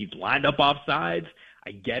 he's lined up offsides.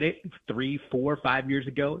 I get it. 3, 4, 5 years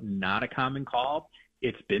ago, not a common call.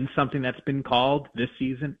 It's been something that's been called this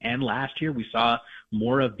season and last year. We saw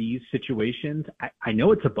more of these situations. I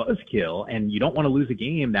know it's a buzzkill, and you don't want to lose a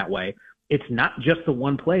game that way. It's not just the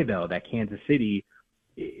one play, though, that Kansas City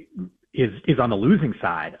is on the losing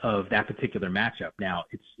side of that particular matchup. Now,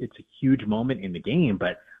 it's a huge moment in the game,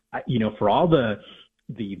 but, for all the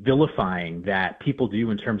vilifying that people do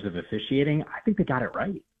in terms of officiating, I think they got it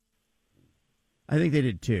right. I think they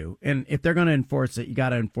did too. And if they're going to enforce it, you got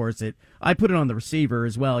to enforce it. I put it on the receiver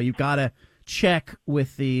as well. You've got to check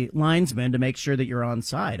with the linesman to make sure that you're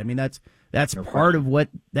onside. I mean, that's part of what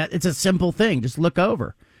that. It's a simple thing. Just look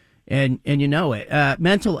over, and you know it.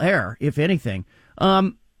 Mental error, if anything.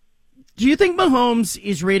 Do you think Mahomes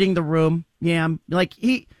is reading the room? Yeah, like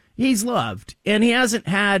he's loved, and he hasn't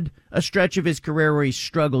had a stretch of his career where he's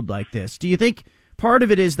struggled like this. Do you think part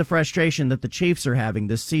of it is the frustration that the Chiefs are having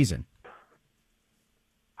this season?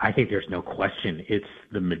 I think there's no question. It's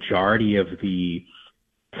the majority of the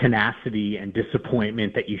tenacity and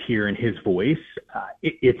disappointment that you hear in his voice.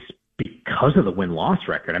 It's because of the win-loss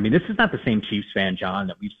record. I mean, this is not the same Chiefs fan, John,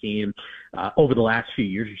 that we've seen over the last few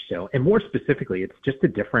years or so. And more specifically, it's just a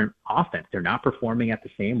different offense. They're not performing at the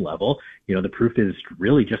same level. The proof is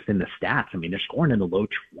really just in the stats. I mean, they're scoring in the low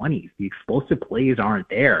 20s. The explosive plays aren't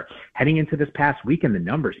there. Heading into this past weekend, the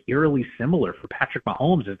numbers eerily similar for Patrick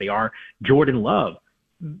Mahomes as they are Jordan Love.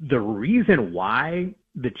 The reason why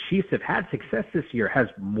the Chiefs have had success this year has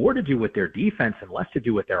more to do with their defense and less to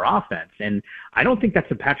do with their offense. And I don't think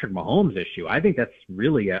that's a Patrick Mahomes issue. I think that's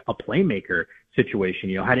really a playmaker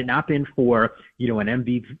situation. Had it not been for,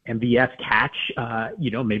 an MVS catch,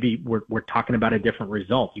 maybe we're talking about a different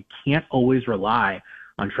result. You can't always rely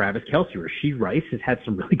on Travis Kelce. Rashee Rice has had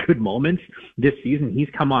some really good moments this season. He's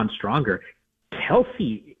come on stronger.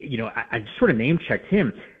 Kelce, I sort of name-checked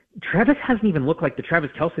him. Travis hasn't even looked like the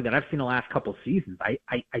Travis Kelce that I've seen the last couple seasons. I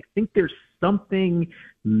think there's something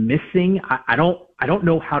missing. I don't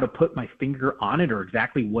know how to put my finger on it or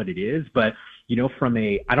exactly what it is, but I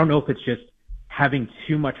don't know if it's just having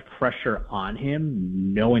too much pressure on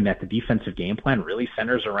him, knowing that the defensive game plan really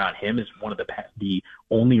centers around him as one of the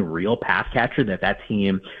only real pass catcher that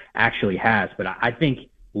team actually has. But I think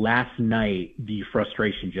last night the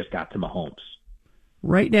frustration just got to Mahomes.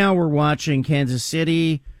 Right now we're watching Kansas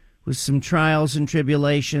City with some trials and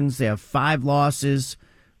tribulations. They have 5 losses.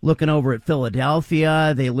 Looking over at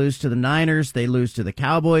Philadelphia, they lose to the Niners. They lose to the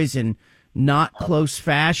Cowboys in not close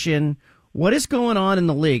fashion. What is going on in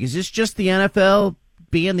the league? Is this just the NFL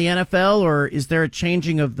being the NFL, or is there a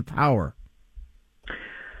changing of the power?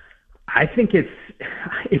 I think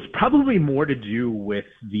it's probably more to do with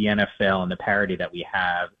the NFL and the parity that we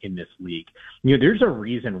have in this league. There's a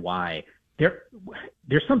reason why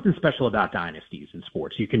there's something special about dynasties in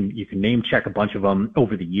sports. You can name check a bunch of them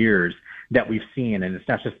over the years that we've seen, and it's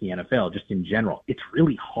not just the NFL, just in general. It's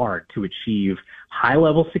really hard to achieve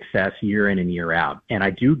high-level success year in and year out. And I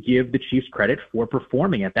do give the Chiefs credit for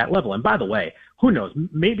performing at that level. And by the way, who knows?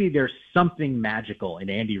 Maybe there's something magical in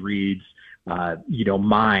Andy Reid's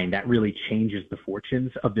mind that really changes the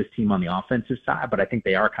fortunes of this team on the offensive side. But I think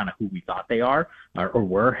they are kind of who we thought they are or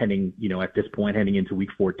were heading, at this point, heading into week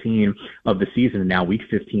 14 of the season and now week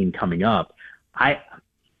 15 coming up. I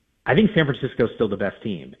think San Francisco is still the best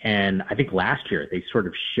team. And I think last year they sort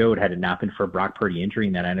of showed, had it not been for a Brock Purdy injury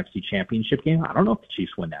in that NFC Championship game, I don't know if the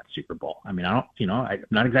Chiefs win that Super Bowl. I mean, I'm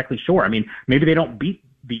not exactly sure. I mean, maybe they don't beat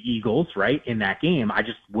the Eagles, right, in that game. I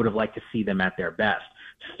just would have liked to see them at their best.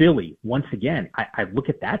 Philly, once again, I look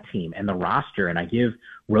at that team and the roster, and I give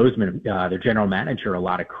Roseman, their general manager, a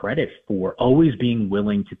lot of credit for always being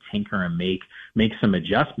willing to tinker and make some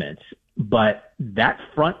adjustments. But that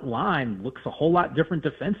front line looks a whole lot different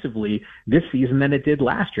defensively this season than it did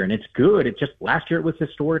last year. And it's good. It just last year it was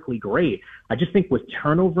historically great. I just think with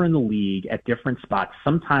turnover in the league at different spots,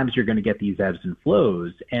 sometimes you're going to get these ebbs and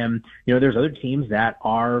flows. And, there's other teams that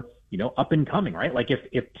are, up and coming, right? Like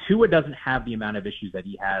if Tua doesn't have the amount of issues that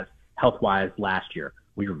he has health-wise last year,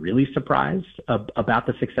 we're really surprised about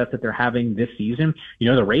the success that they're having this season.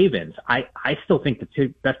 The Ravens, I still think the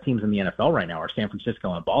two best teams in the NFL right now are San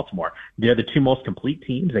Francisco and Baltimore. They're the two most complete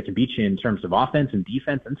teams that can beat you in terms of offense and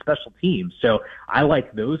defense and special teams. So I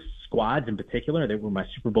like those squads in particular. They were my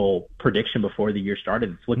Super Bowl prediction before the year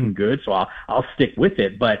started. It's looking good, so I'll stick with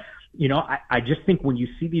it. But, I just think when you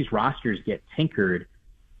see these rosters get tinkered,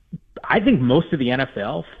 I think most of the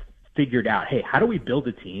NFL figured out, hey, how do we build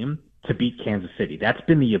a team to beat Kansas City? That's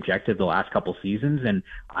been the objective the last couple seasons, and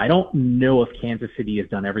I don't know if Kansas City has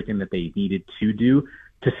done everything that they needed to do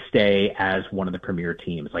to stay as one of the premier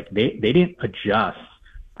teams. Like they didn't adjust.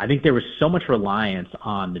 I think there was so much reliance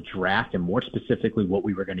on the draft and more specifically what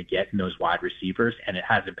we were going to get in those wide receivers, and it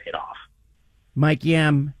hasn't paid off. Mike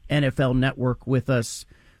Yam, NFL Network with us,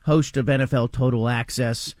 host of NFL Total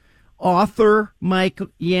Access. Author Mike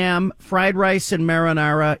Yam, Fried Rice and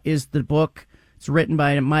Marinara is the book. It's written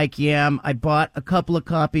by Mike Yam. I bought a couple of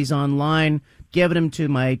copies online, given them to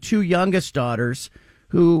my two youngest daughters,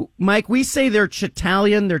 who, Mike, we say they're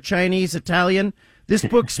Chitalian, they're Chinese Italian. This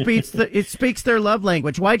book speaks their love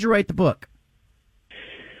language. Why'd you write the book?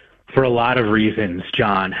 For a lot of reasons,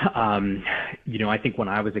 John. I think when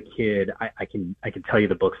I was a kid, I can tell you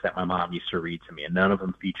the books that my mom used to read to me, and none of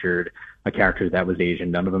them featured a character that was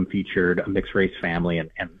Asian. None of them featured a mixed race family, and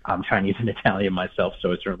I'm Chinese and Italian myself,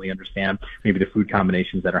 so I certainly understand maybe the food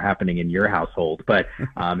combinations that are happening in your household. But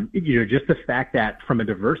just the fact that from a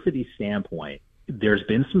diversity standpoint, there's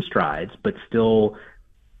been some strides, but still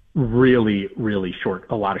really, really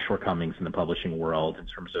a lot of shortcomings in the publishing world in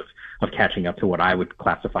terms of catching up to what I would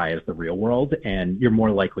classify as the real world. And you're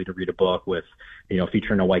more likely to read a book with,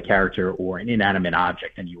 featuring a white character or an inanimate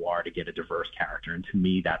object than you are to get a diverse character. And to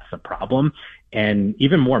me, that's a problem. And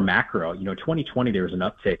even more macro, 2020, there was an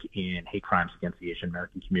uptick in hate crimes against the Asian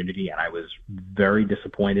American community. And I was very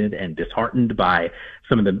disappointed and disheartened by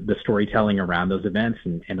some of the storytelling around those events.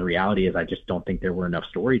 And the reality is I just don't think there were enough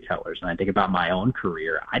storytellers. And I think about my own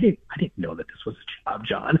career. I didn't know that this was a job,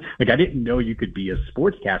 John. Like I didn't know you could be a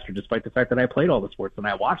sportscaster despite the fact that I played all the sports and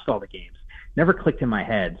I watched all the games. Never clicked in my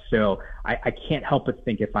head. So I can't help but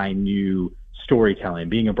think if I knew storytelling,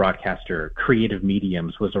 being a broadcaster, creative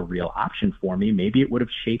mediums was a real option for me, maybe it would have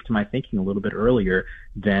shaped my thinking a little bit earlier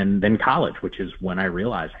than college, which is when I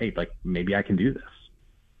realized, hey, like maybe I can do this.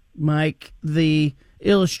 Mike, the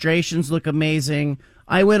illustrations look amazing.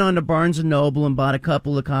 I went on to Barnes & Noble and bought a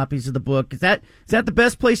couple of copies of the book. Is that the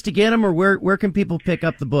best place to get them, or where can people pick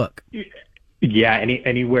up the book? Yeah,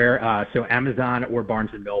 anywhere. So Amazon or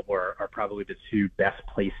Barnes & Noble are probably the two best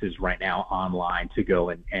places right now online to go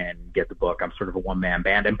and get the book. I'm sort of a one-man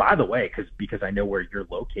band. And by the way, because I know where you're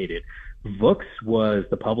located, Vooks was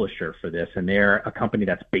the publisher for this, and they're a company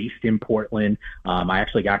that's based in Portland. I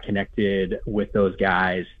actually got connected with those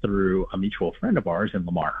guys through a mutual friend of ours, and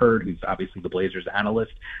Lamar Hurd, who's obviously the Blazers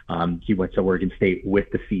analyst. He went to Oregon State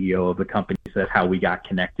with the CEO of the company, so that's how we got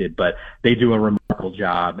connected. But they do a remarkable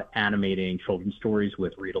job animating children's stories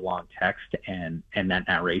with read-along text and that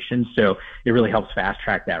narration. So it really helps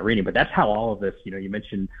fast-track that reading. But that's how all of this, you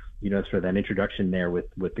mentioned, sort of that introduction there with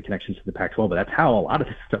the connections to the Pac-12, but that's how a lot of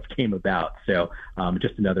this stuff came about. So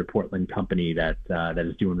just another Portland company that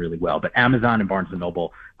is doing really well. But Amazon and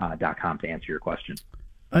BarnesandNoble.com to answer your question.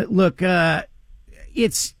 Look,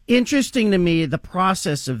 it's interesting to me, the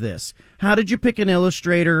process of this. How did you pick an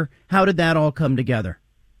illustrator? How did that all come together?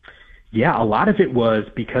 Yeah, a lot of it was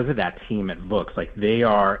because of that team at Vooks. Like they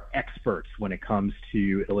are experts when it comes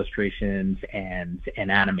to illustrations and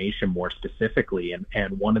animation more specifically.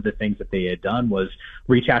 And one of the things that they had done was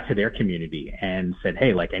reach out to their community and said,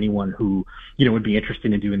 hey, like anyone who, would be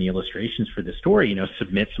interested in doing the illustrations for this story,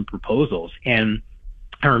 submit some proposals. And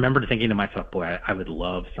I remember thinking to myself, boy, I would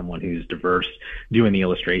love someone who's diverse doing the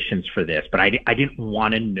illustrations for this. But I didn't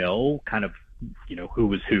want to know kind of, who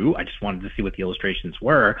was who. I just wanted to see what the illustrations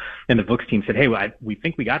were. And the Vooks team said, hey, we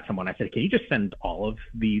think we got someone. I said, can you just send all of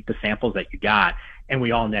the samples that you got? and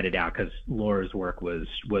we all netted out because Laura's work was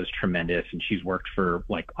tremendous, and she's worked for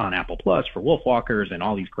on Apple Plus for Wolfwalkers and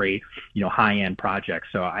all these great, high end projects.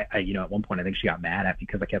 So I at one point I think she got mad at me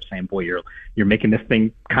because I kept saying, boy, you're making this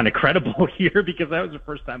thing kind of credible here, because I was the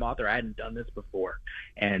first time author. I hadn't done this before.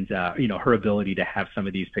 And, her ability to have some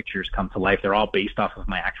of these pictures come to life, they're all based off of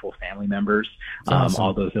my actual family members. Awesome.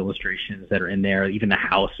 All those illustrations that are in there, even the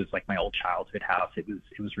house is like my old childhood house. It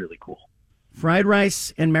was really cool. Fried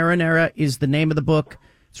Rice and Marinara is the name of the book.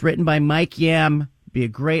 It's written by Mike Yam. Be a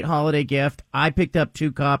great holiday gift. I picked up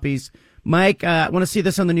 2 copies. Mike, I want to see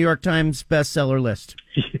this on the New York Times bestseller list.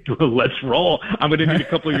 Let's roll. I'm going to need a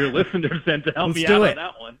couple of your listeners then to help me out on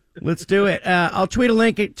that one. Let's do it. I'll tweet a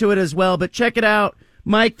link to it as well, but check it out.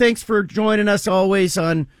 Mike, thanks for joining us always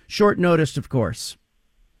on short notice, of course.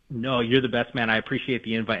 No, you're the best, man. I appreciate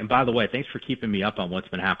the invite. And by the way, thanks for keeping me up on what's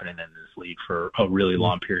been happening in this league for a really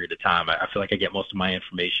long period of time. I feel like I get most of my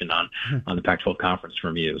information on the Pac-12 conference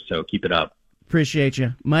from you, so keep it up. Appreciate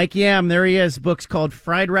you. Mike Yam, there he is. Book's called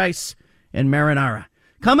Fried Rice and Marinara.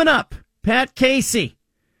 Coming up, Pat Casey,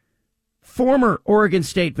 former Oregon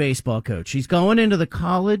State baseball coach. He's going into the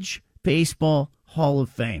College Baseball Hall of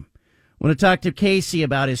Fame. I want to talk to Casey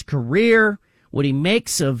about his career, what he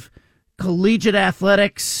makes of collegiate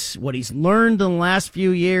athletics, what he's learned in the last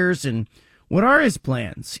few years, and what are his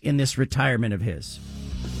plans in this retirement of his.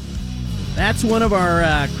 That's one of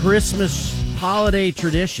our Christmas holiday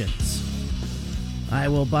traditions. I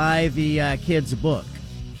will buy the kids a book,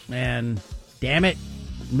 and damn it,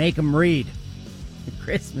 make them read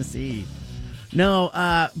Christmas Eve. No,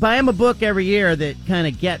 buy them a book every year that kind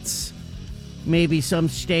of gets maybe some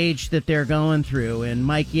stage that they're going through. And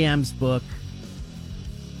Mike Yam's book,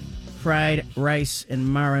 Fried Rice and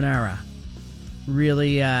Marinara,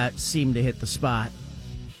 really seemed to hit the spot.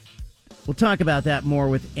 We'll talk about that more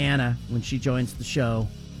with Anna when she joins the show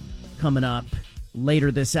coming up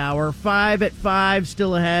later this hour. 5 at 5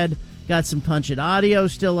 still ahead. Got some Punch It audio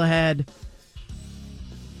still ahead.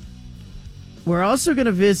 We're also going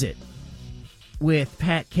to visit with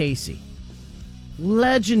Pat Casey,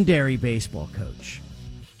 legendary baseball coach.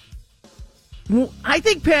 Well, I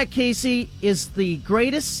think Pat Casey is the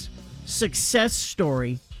greatest success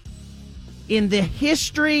story in the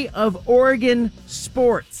history of Oregon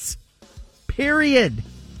sports. Period.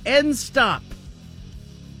 End stop.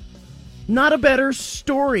 Not a better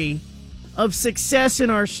story of success in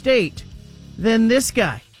our state than this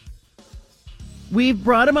guy. We've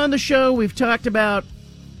brought him on the show. We've talked about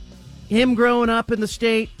him growing up in the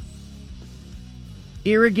state,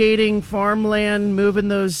 irrigating farmland, moving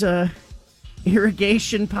those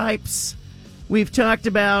irrigation pipes. We've talked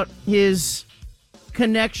about his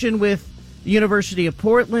connection with the University of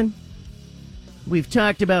Portland. We've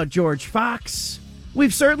talked about George Fox.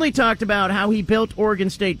 We've certainly talked about how he built Oregon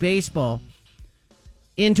State baseball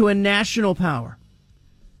into a national power.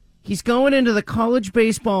 He's going into the College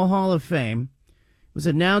Baseball Hall of Fame. It was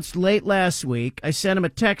announced late last week. I sent him a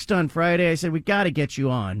text on Friday. I said, we got to get you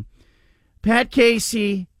on. Pat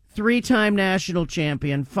Casey, 3-time national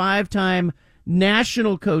champion, 5-time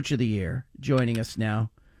National Coach of the Year, joining us now.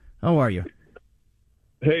 How are you?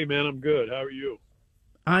 Hey, man, I'm good. How are you?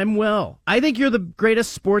 I'm well. I think you're the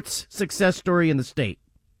greatest sports success story in the state.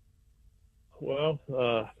 Well,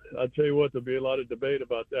 I'll tell you what, there'll be a lot of debate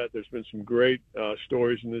about that. There's been some great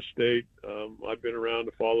stories in this state. I've been around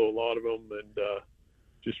to follow a lot of them, and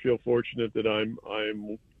just feel fortunate that I'm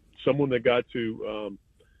someone that got to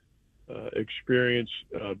experience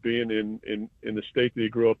being in the state that he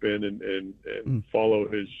grew up in and follow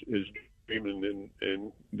his dream and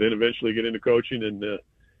then eventually get into coaching and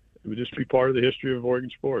it would just be part of the history of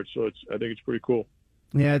Oregon sports. So I think it's pretty cool.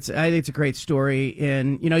 Yeah, I think it's a great story.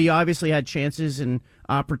 And, you obviously had chances and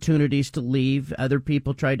opportunities to leave. Other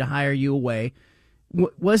people tried to hire you away.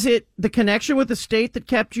 Was it the connection with the state that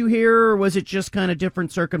kept you here, or was it just kind of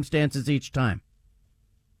different circumstances each time?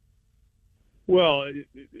 Well,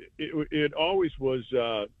 it always was,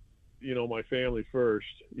 my family first.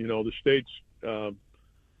 The state's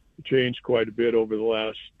changed quite a bit over the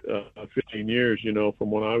last 15 years,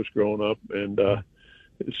 from when I was growing up. And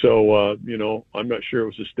so, I'm not sure it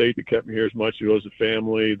was the state that kept me here as much as it was the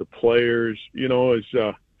family, the players,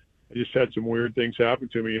 I just had some weird things happen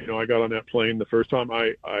to me. I got on that plane the first time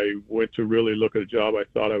I went to really look at a job I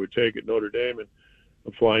thought I would take at Notre Dame, and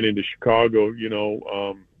I'm flying into Chicago,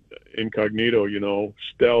 incognito,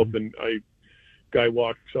 stealth, and guy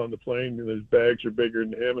walks on the plane and his bags are bigger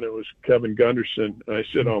than him, and it was Kevin Gunderson. And I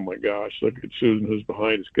said, oh my gosh, look at Susan who's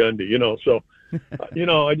behind us, Gundy, so,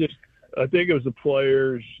 I think it was the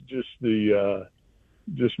players,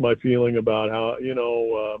 just my feeling about how,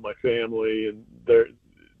 my family and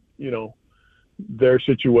their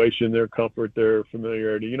situation, their comfort, their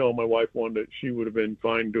familiarity. You know, my wife wanted it. She would have been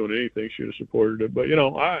fine doing anything. She would have supported it. But, you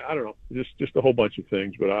know, I don't know, just a whole bunch of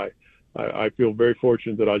things. But I feel very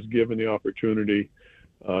fortunate that I was given the opportunity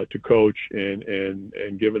to coach and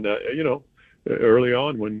given that, you know, early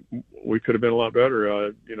on when we could have been a lot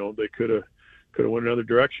better, you know, they could have went another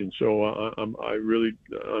direction. So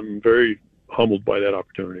I'm very humbled by that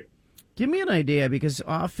opportunity. Give me an idea, because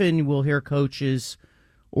often we'll hear coaches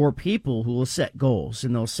or people who will set goals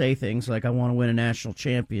and they'll say things like, I want to win a national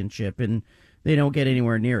championship, and they don't get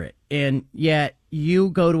anywhere near it. And yet you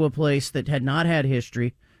go to a place that had not had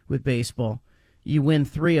history with baseball. You win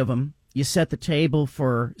 3 of them. You set the table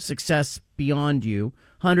for success beyond you.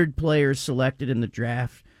 100 players selected in the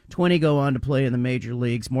draft. 20 go on to play in the major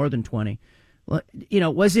leagues, more than 20. You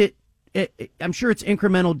know, was it I'm sure it's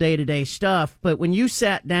incremental day-to-day stuff, but when you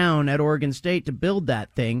sat down at Oregon State to build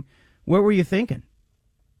that thing, what were you thinking?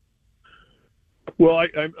 Well, I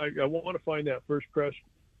want to find that first press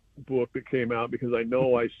book that came out, because I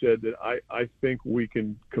know I said that I think we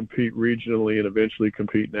can compete regionally and eventually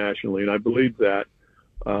compete nationally, and I believe that.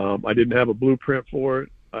 I didn't have a blueprint for it,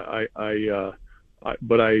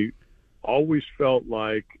 but I always felt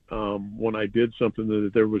like when I did something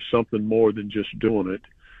that there was something more than just doing it.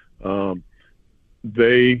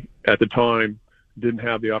 They, at the time, didn't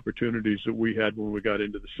have the opportunities that we had when we got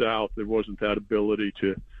into the South. There wasn't that ability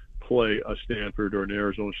to play a Stanford or an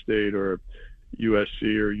Arizona State or USC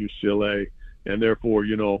or UCLA, and therefore,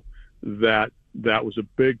 you know, that was a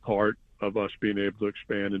big part of us being able to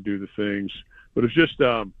expand and do the things. But it's just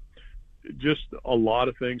a lot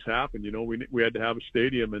of things happened. You know, we had to have a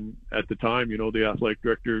stadium, and at the time, you know, the athletic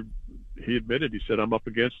director, he admitted, he said, I'm up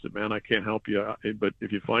against it, man. I can't help you, but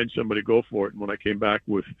if you find somebody, go for it. And when I came back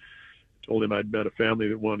told him I'd met a family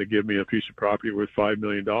that wanted to give me a piece of property worth $5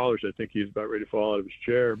 million, I think he was about ready to fall out of his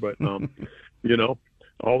chair. But, you know,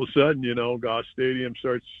 all of a sudden, you know, Goss Stadium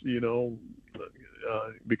starts, you know,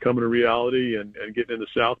 becoming a reality, and getting in the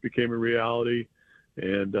South became a reality.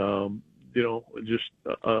 And, you know, just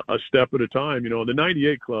a step at a time. You know, the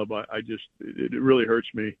 98 club, it really hurts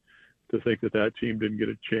me to think that team didn't get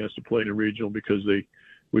a chance to play in a regional, because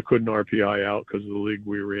we couldn't RPI out because of the league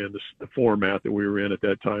we were in. The format that we were in at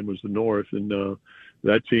that time was the North, and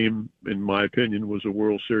that team, in my opinion, was a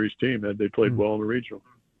World Series team. They played well in the regional.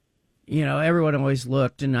 You know, everyone always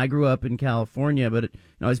looked, and I grew up in California, but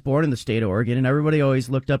I was born in the state of Oregon, and everybody always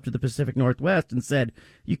looked up to the Pacific Northwest and said,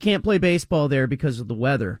 you can't play baseball there because of the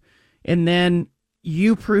weather. And then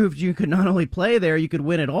you proved you could not only play there, you could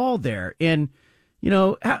win it all there. And, you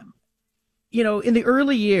know, in the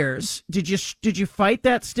early years, did you fight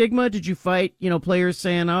that stigma? Did you fight, you know, players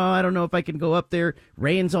saying, oh, I don't know if I can go up there,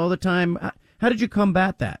 rains all the time? How did you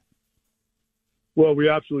combat that? Well, we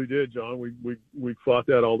absolutely did, John. We fought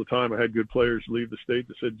that all the time. I had good players leave the state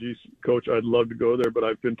that said, geez, Coach, I'd love to go there, but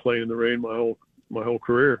I've been playing in the rain my whole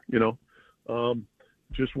career, you know.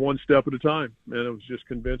 Just one step at a time. And it was just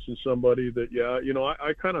convincing somebody that, yeah, you know,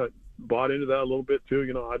 I kind of bought into that a little bit too.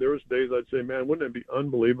 You know, there was days I'd say, man, wouldn't it be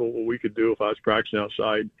unbelievable what we could do if I was practicing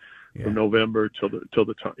outside from November till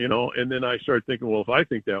the time, you know? And then I started thinking, well, if I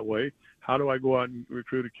think that way, how do I go out and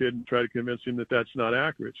recruit a kid and try to convince him that that's not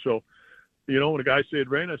accurate? So, you know, when a guy said it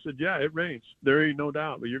rained, I said, yeah, it rains. There ain't no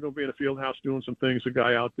doubt. But you're going to be in a field house doing some things a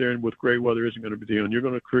guy out there and with great weather isn't going to be doing.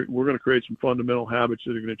 We're going to create some fundamental habits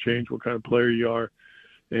that are going to change what kind of player you are.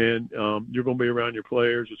 And you're going to be around your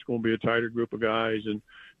players. It's going to be a tighter group of guys, and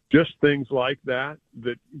just things like that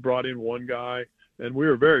brought in one guy. And we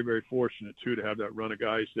were very, very fortunate too to have that run of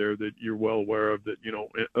guys there that you're well aware of that, you know,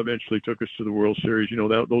 eventually took us to the World Series. You know,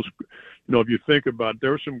 those, you know, if you think about it,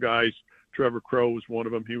 there were some guys. Trevor Crow was one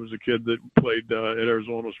of them. He was a kid that played at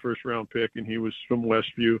Arizona's first round pick, and he was from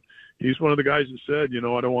Westview. He's one of the guys that said, you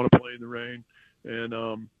know, I don't want to play in the rain.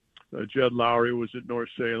 And Jed Lowry was at North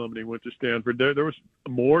Salem, and he went to Stanford. There was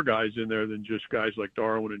more guys in there than just guys like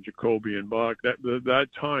Darwin and Jacoby and Buck. That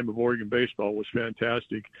time of Oregon baseball was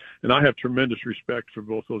fantastic, and I have tremendous respect for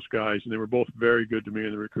both those guys, and they were both very good to me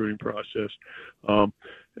in the recruiting process. So,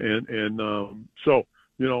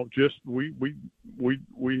 you know, just we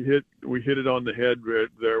hit it on the head right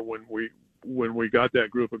there when we got that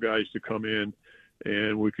group of guys to come in,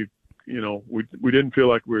 and we could. You know, we didn't feel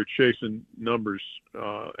like we were chasing numbers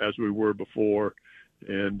as we were before.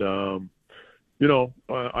 And, you know,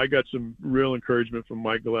 I got some real encouragement from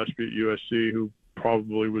Mike Gillespie at USC, who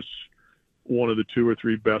probably was one of the 2 or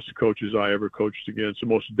 3 best coaches I ever coached against, the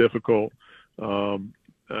most difficult. And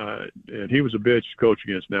he was a bitch to coach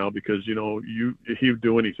against now because, you know, he would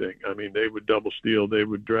do anything. I mean, they would double steal, they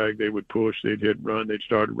would drag, they would push, they'd hit and run, they'd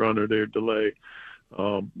start a run or they'd delay.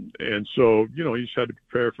 And so, you know, he just had to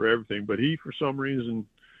prepare for everything. But he, for some reason,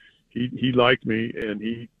 he liked me, and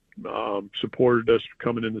he supported us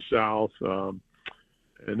coming in the South.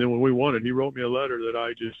 And then when we won it, he wrote me a letter that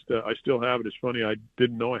I still have it. It's funny, I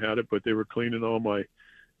didn't know I had it, but they were cleaning all my,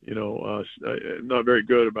 you know, not very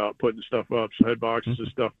good about putting stuff up. So I had boxes of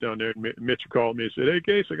stuff down there. And Mitch called me and said, "Hey,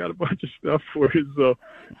 Case, I got a bunch of stuff for you." So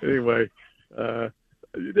anyway,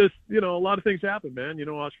 this, you know, a lot of things happen, man. You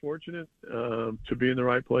know, I was fortunate to be in the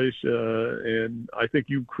right place, and I think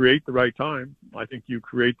you create the right time. I think you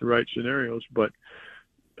create the right scenarios, but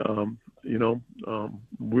you know,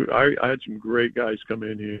 I had some great guys come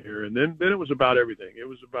in here, and then it was about everything. It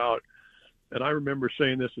was about, and I remember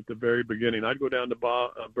saying this at the very beginning. I'd go down to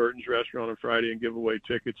Burton's restaurant on Friday and give away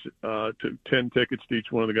tickets, to 10 tickets to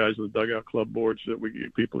each one of the guys on the Dugout Club board so that we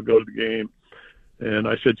get people to go to the game. And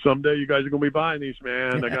I said, someday you guys are going to be buying these,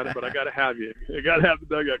 man. But I got to have you. I got to have the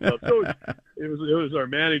Dugout Club. So it was our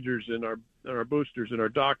managers and our boosters and our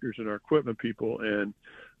doctors and our equipment people. And,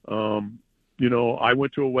 you know, I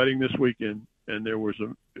went to a wedding this weekend, and there was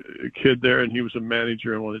a kid there, and he was a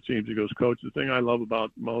manager on one of the teams. He goes, "Coach, the thing I love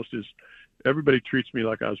about most is everybody treats me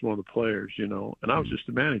like I was one of the players, you know." And I was just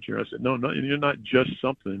a manager. I said, no, you're not just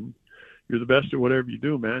something. You're the best at whatever you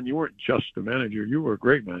do, man. You weren't just a manager. You were a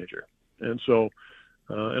great manager. And so,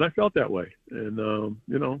 and I felt that way. And,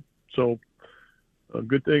 you know, so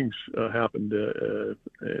good things happened,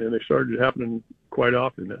 and they started happening quite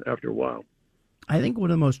often after a while. I think one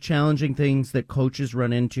of the most challenging things that coaches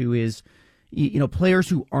run into is, you know, players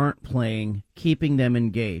who aren't playing, keeping them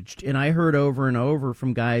engaged. And I heard over and over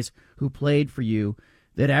from guys who played for you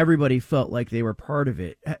that everybody felt like they were part of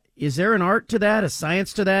it. Is there an art to that, a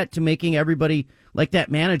science to that, to making everybody, like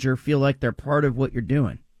that manager, feel like they're part of what you're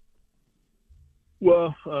doing?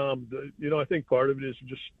 Well, you know, I think part of it is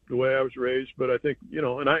just the way I was raised, but I think, you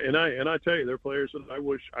know, and I tell you, there are players that I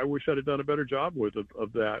wish I'd have done a better job with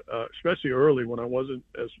of that, especially early when I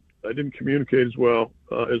didn't communicate as well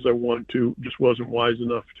as I wanted to, just wasn't wise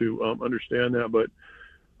enough to understand that. But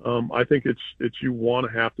I think it's you want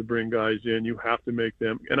to have to bring guys in, you have to make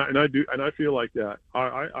them, and I do, and I feel like that.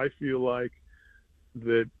 I feel like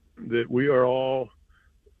that we are all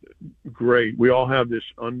great. We all have this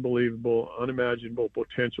unbelievable, unimaginable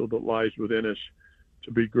potential that lies within us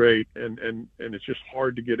to be great, and it's just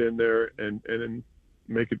hard to get in there and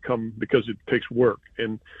make it come, because it takes work.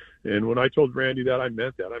 And when I told Randy that, I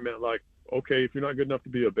meant that. I meant, like, okay, if you're not good enough to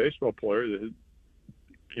be a baseball player,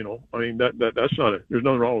 you know, I mean, that's not there's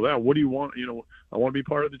nothing wrong with that. What do you want? You know, I want to be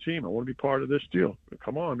part of the team. I want to be part of this deal.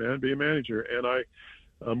 Come on, man, be a manager. And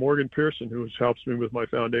Morgan Pearson, who helps me with my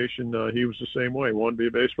foundation, he was the same way. He wanted to be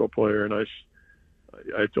a baseball player, and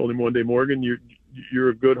I told him one day, Morgan, you're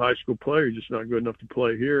a good high school player. You're just not good enough to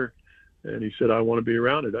play here. And he said, I want to be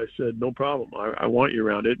around it. I said, no problem. I want you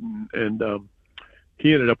around it. And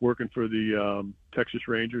he ended up working for the Texas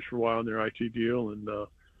Rangers for a while in their IT deal, and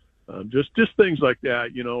just things like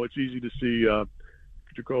that. You know, it's easy to see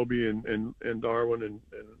Jacoby and Darwin and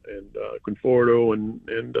Conforto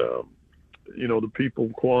and you know, the people,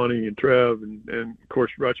 Kwani and Trev, and of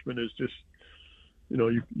course Rutschman is just, you know,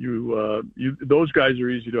 you those guys are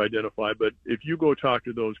easy to identify. But if you go talk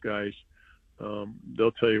to those guys,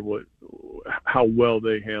 they'll tell you how well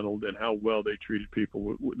they handled and how well they treated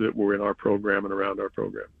people that were in our program and around our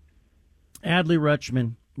program. Adley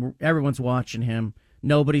Rutschman, everyone's watching him.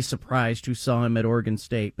 Nobody's surprised who saw him at Oregon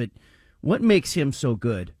State. But what makes him so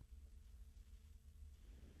good?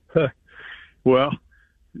 Well,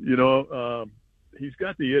 you know, he's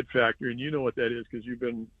got the it factor, and you know what that is because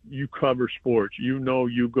you cover sports. You know,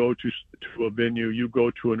 you go to a venue, you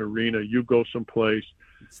go to an arena, you go someplace,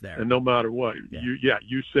 it's there. And no matter what,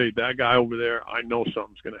 you say that guy over there, I know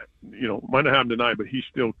something's gonna, you know, might not happen tonight, but he's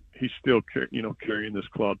still you know, carrying this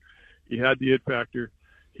club. He had the it factor,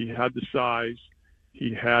 he had the size,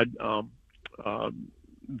 he had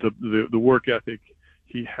the work ethic,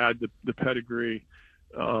 he had the pedigree.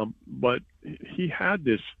 But he had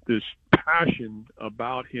this passion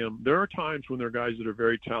about him. There are times when there are guys that are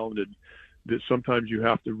very talented that sometimes you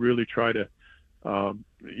have to really try to,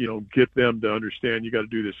 you know, get them to understand you got to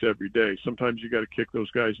do this every day. Sometimes you got to kick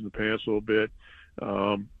those guys in the pants a little bit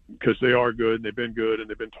because they are good and they've been good and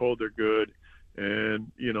they've been told they're good.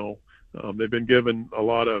 And, you know, they've been given a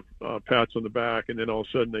lot of pats on the back, and then all of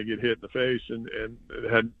a sudden they get hit in the face and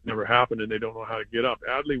it had never happened and they don't know how to get up.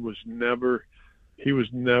 Adley was never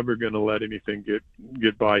going to let anything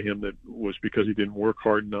get by him that was because he didn't work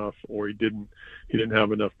hard enough or he didn't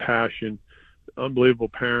have enough passion. Unbelievable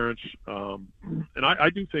parents, and I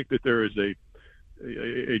do think that there is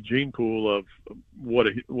a gene pool of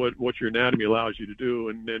what your anatomy allows you to do,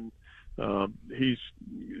 and then He's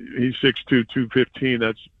 6'2", 215.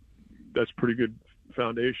 That's pretty good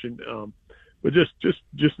foundation. But just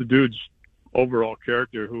the dude's overall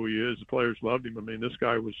character, who he is, the players loved him. I mean, this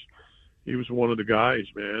guy was one of the guys,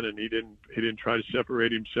 man, and he didn't try to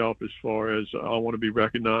separate himself as far as I want to be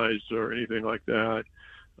recognized or anything like that.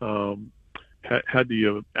 Had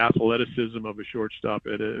the athleticism of a shortstop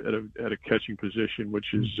at a catching position,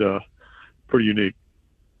 which is pretty unique.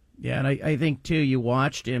 Yeah, and I think too, you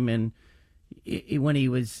watched him, and when he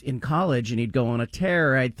was in college and he'd go on a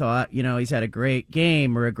tear, I thought, he's had a great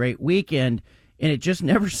game or a great weekend, and it just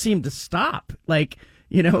never seemed to stop. Like,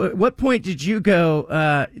 at what point did you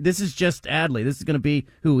go, this is just Adley, this is going to be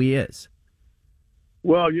who he is?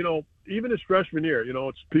 Well, even his freshman year,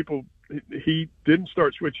 it's people, he didn't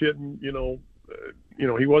start switch hitting,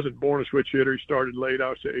 he wasn't born a switch hitter. He started late. I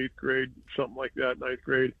was in 8th grade, something like that, 9th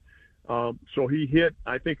grade. So he hit,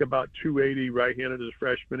 I think, about 280 right-handed as a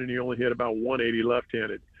freshman, and he only hit about 180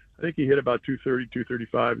 left-handed. I think he hit about 230,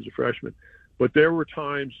 235 as a freshman. But there were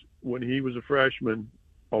times when he was a freshman,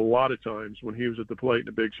 a lot of times when he was at the plate in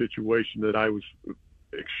a big situation, that I was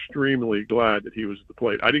extremely glad that he was at the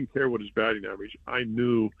plate. I didn't care what his batting average. I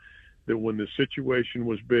knew that when the situation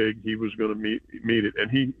was big, he was going to meet it.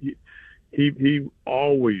 And he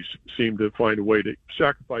always seemed to find a way to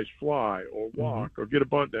sacrifice fly or walk or get a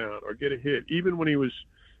bunt down or get a hit, even when he was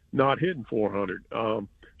not hitting 400.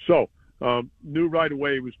 Knew right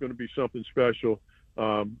away it was going to be something special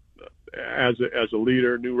as a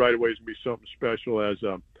leader. Knew right away it was going to be something special as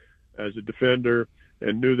a defender,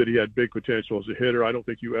 and knew that he had big potential as a hitter. I don't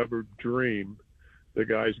think you ever dream the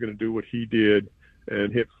guy's going to do what he did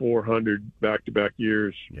and hit 400 back-to-back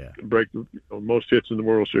years, break the most hits in the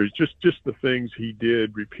World Series. Just the things he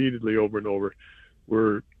did repeatedly over and over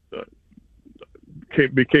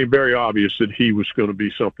became very obvious that he was going to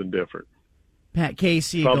be something different. Pat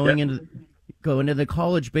Casey going into the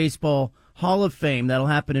College Baseball Hall of Fame. That'll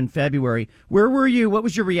happen in February. Where were you? What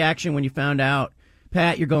was your reaction when you found out,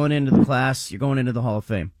 Pat, you're going into the class, you're going into the Hall of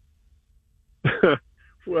Fame?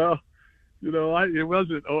 Well, it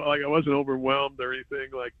wasn't like I wasn't overwhelmed or anything.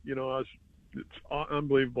 Like, it's an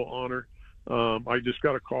unbelievable honor. I just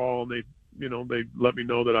got a call, and they let me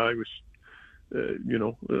know that I was, I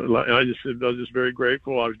was just very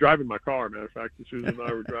grateful. I was driving my car, matter of fact, Susan and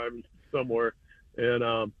I were driving somewhere, and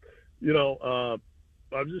I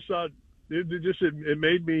just thought it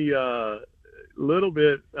made me a little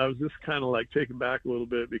bit. I was just kind of like taken back a little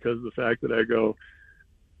bit because of the fact that I go,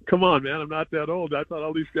 come on, man, I'm not that old. I thought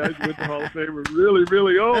all these guys who went to Hall of Fame were really,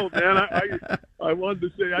 really old, man. I wanted to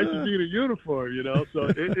say I should be in a uniform, So,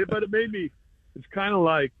 but it made me. It's kind of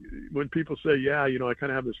like when people say, "Yeah, I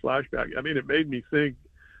kind of have this flashback." I mean, it made me think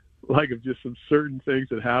like of just some certain things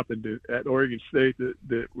that happened at Oregon State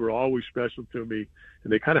that were always special to me,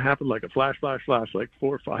 and they kind of happened like a flash, like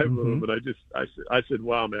 4 or 5 of them. But I said,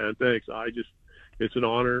 "Wow, man, thanks." It's an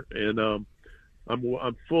honor, and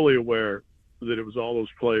I'm fully aware that it was all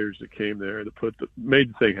those players that came there that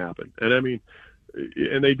made the thing happen. And I mean,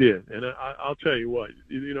 and they did. And I'll tell you what,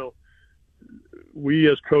 we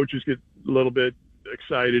as coaches get a little bit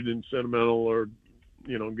excited and sentimental, or,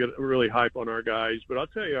 get really hype on our guys. But I'll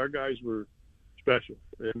tell you, our guys were special,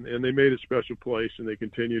 and they made a special place, and they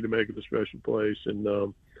continue to make it a special place. And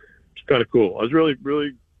it's kind of cool. I was really,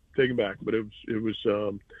 really taken back, but it's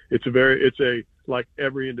like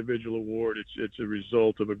every individual award, it's a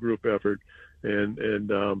result of a group effort. And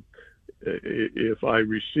if I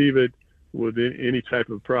receive it with any type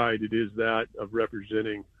of pride, it is that of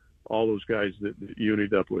representing all those guys that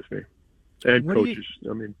united up with me, and coaches.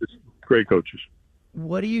 I mean, just great coaches.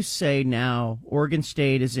 What do you say now? Oregon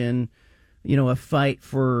State is in, a fight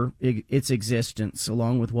for its existence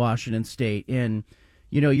along with Washington State, and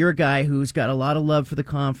you're a guy who's got a lot of love for the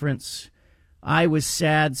conference. I was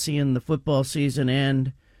sad seeing the football season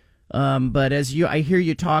end. But I hear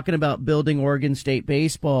you talking about building Oregon State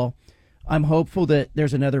baseball, I'm hopeful that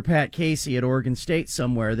there's another Pat Casey at Oregon State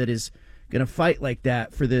somewhere that is going to fight like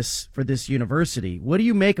that for this university. What do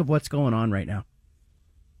you make of what's going on right now?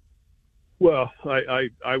 Well,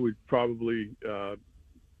 I would probably,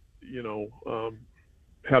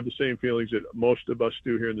 have the same feelings that most of us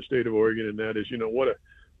do here in the state of Oregon, and that is,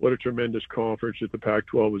 what a tremendous conference that the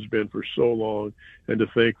Pac-12 has been for so long, and to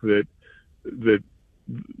think that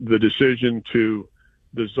the decision to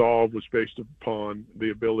dissolve was based upon the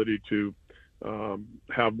ability to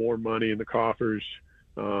have more money in the coffers,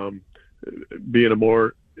 being a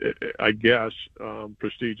more, I guess,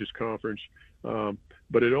 prestigious conference.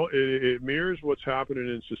 But it mirrors what's happening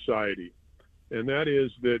in society. And that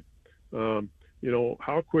is that,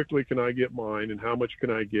 how quickly can I get mine and how much can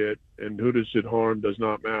I get and who does it harm does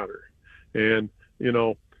not matter. And,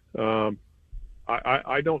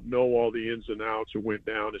 I don't know all the ins and outs that went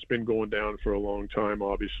down. It's been going down for a long time,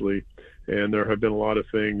 obviously. And there have been a lot of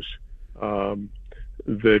things and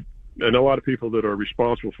a lot of people that are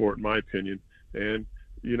responsible for it, in my opinion. And,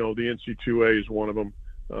 the NC2A is one of them.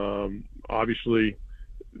 Obviously,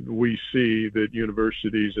 we see that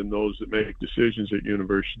universities and those that make decisions at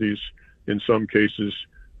universities, in some cases,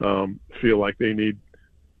 feel like they need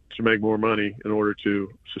to make more money in order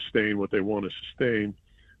to sustain what they want to sustain,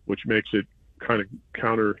 which makes it kind of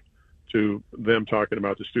counter to them talking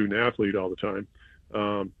about the student athlete all the time.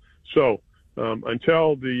 Until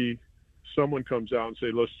someone comes out and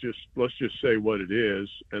say, let's just say what it is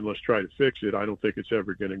and let's try to fix it, I don't think it's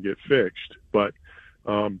ever going to get fixed. But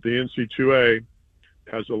the NC2A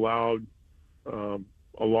has allowed a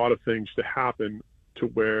lot of things to happen to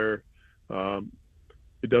where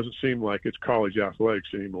it doesn't seem like it's college athletics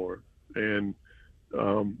anymore, and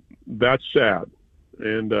that's sad.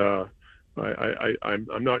 And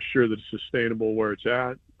I'm not sure that it's sustainable where it's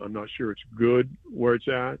at. I'm not sure it's good where it's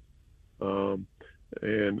at,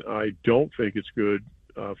 and I don't think it's good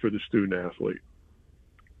for the student athlete.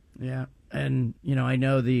 Yeah, and I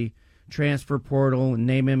know the transfer portal and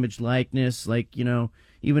name, image, likeness.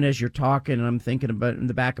 Even as you're talking, I'm thinking about in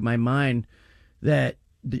the back of my mind that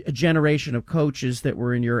a generation of coaches that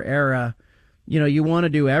were in your era, you want to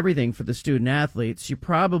do everything for the student athletes. You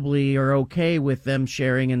probably are okay with them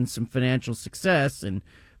sharing in some financial success,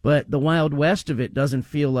 but the Wild West of it doesn't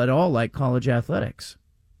feel at all like college athletics.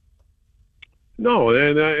 No,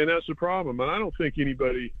 and that's the problem. And I don't think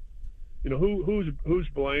anybody, who's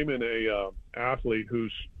blaming a athlete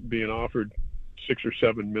who's being offered $6 or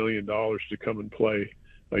 $7 million to come and play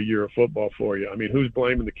a year of football for you. I mean, who's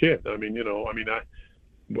blaming the kid? I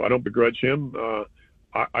don't begrudge him.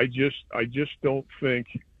 I just don't think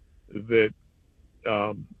that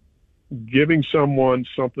giving someone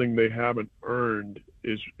something they haven't earned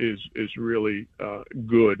is really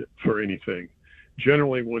good for anything.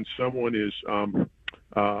 Generally, when someone is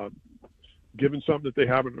given something that they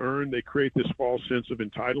haven't earned, they create this false sense of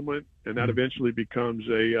entitlement, and that eventually becomes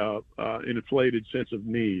an inflated sense of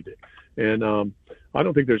need. And I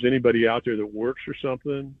don't think there's anybody out there that works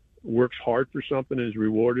hard for something, and is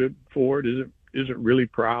rewarded for it, isn't really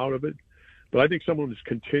proud of it. But I think someone who's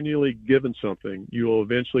continually given something, you will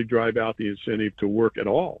eventually drive out the incentive to work at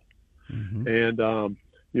all. Mm-hmm. And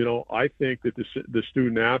I think that the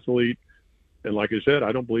student athlete, and like I said,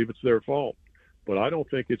 I don't believe it's their fault, but I don't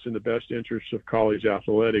think it's in the best interest of college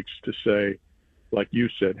athletics to say, like you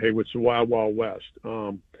said, hey, it's the Wild Wild West.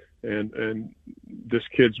 And this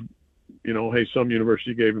kid's, hey, some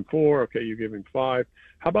university gave him 4, okay, you give him 5.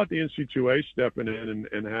 How about the NC2A stepping in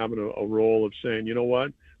and having a role of saying, you know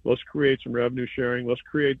what, let's create some revenue sharing. Let's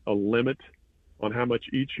create a limit on how much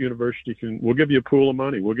each university can. We'll give you a pool of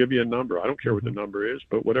money. We'll give you a number. I don't care what the number is,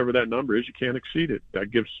 but whatever that number is, you can't exceed it.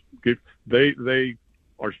 That they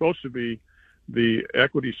are supposed to be the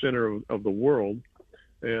equity center of the world.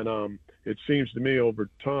 And it seems to me over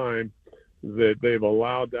time that they've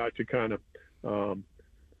allowed that to kind of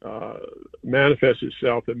manifest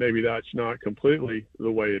itself, that maybe that's not completely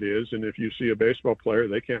the way it is. And if you see a baseball player,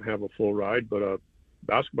 they can't have a full ride, but a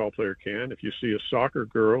basketball player can. If you see a soccer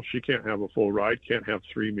girl, she can't have a full ride, can't have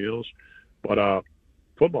 3 meals, but a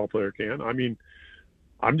football player can. I mean,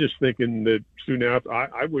 I'm just thinking that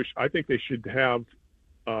I think they should have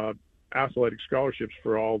athletic scholarships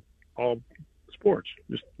for all sports.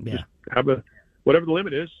 Just have whatever the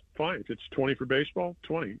limit is, fine. If it's 20 for baseball,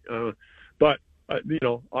 20. But I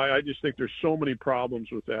just think there's so many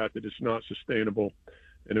problems with that it's not sustainable.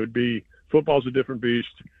 And it would be, football's a different beast.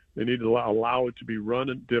 They need to allow it to be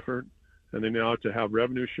run different, and they now have to have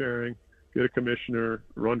revenue sharing, get a commissioner,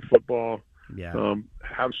 run football,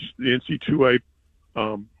 have the NC2A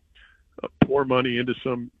pour money into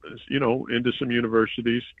some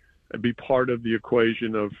universities and be part of the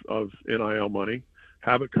equation of NIL money,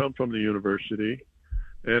 have it come from the university,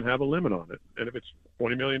 and have a limit on it. And if it's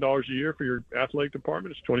 $20 million a year for your athletic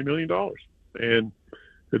department, it's $20 million. And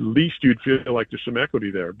at least you'd feel like there's some equity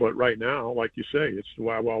there. But right now, like you say, it's the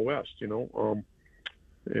Wild Wild West, and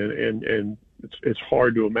it's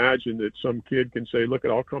hard to imagine that some kid can say, look,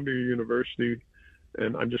 I'll come to your university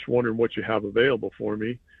and I'm just wondering what you have available for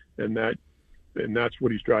me. And that's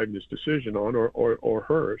what he's driving his decision on, or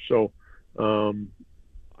her. So I'm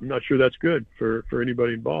not sure that's good for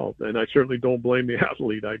anybody involved. And I certainly don't blame the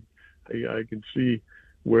athlete. I can see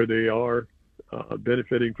where they are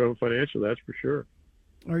benefiting from financially, that's for sure.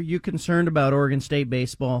 Are you concerned about Oregon State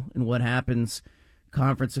baseball and what happens,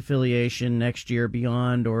 conference affiliation next year,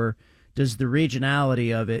 beyond, or does the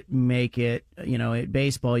regionality of it make it, at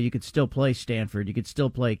baseball, you could still play Stanford, you could still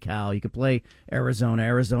play Cal, you could play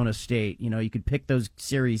Arizona State, you could pick those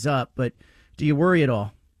series up, but do you worry at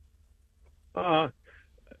all? I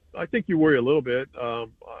think you worry a little bit.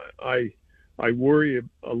 I worry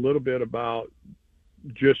a little bit about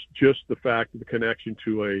just the fact of the connection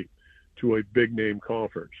to a big name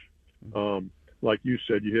conference. Like you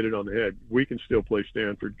said, you hit it on the head. We can still play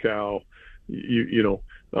Stanford, Cal.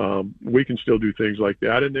 We can still do things like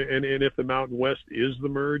that. And if the Mountain West is the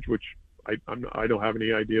merge, which I don't have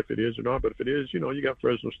any idea if it is or not, but if it is, you got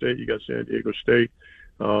Fresno State, you got San Diego State,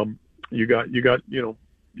 you got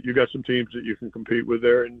some teams that you can compete with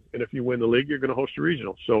there, and if you win the league, you're going to host a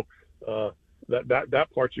regional. So that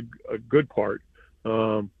part's a good part.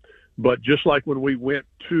 But just like when we went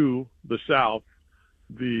to the South,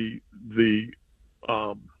 we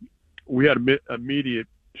had immediate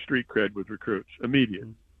street cred with recruits. Immediate.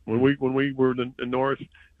 When we were in the North,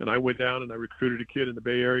 and I went down and I recruited a kid in the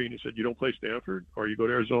Bay Area, and he said, "You don't play Stanford, or you go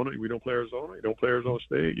to Arizona. We don't play Arizona. You don't play Arizona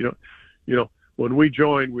State. When we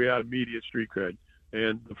joined, we had immediate street cred,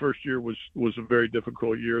 and the first year was a very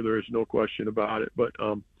difficult year. There is no question about it. But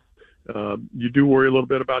you do worry a little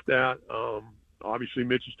bit about that. Obviously,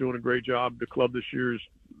 Mitch is doing a great job. The club this year is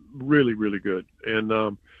really, really good, and I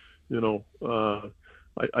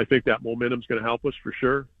think that momentum's going to help us for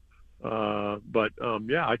sure. I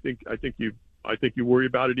think you worry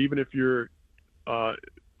about it even if you're. I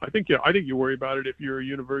think you worry about it if you're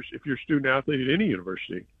a student athlete at any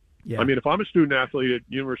university. Yeah. I mean, if I'm a student athlete at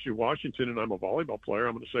University of Washington and I'm a volleyball player,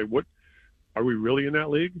 I'm going to say, "What are we really in that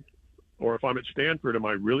league?" Or if I'm at Stanford,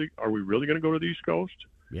 are we really going to go to the East Coast?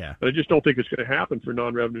 Yeah. But I just don't think it's going to happen for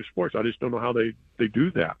non-revenue sports. I just don't know how they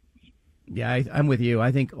do that. Yeah, I'm with you.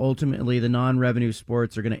 I think ultimately the non-revenue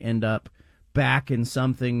sports are going to end up back in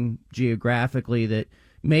something geographically that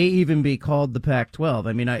may even be called the Pac-12.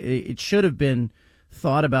 I mean, it should have been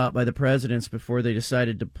thought about by the presidents before they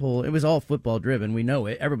decided to pull. It was all football driven. We know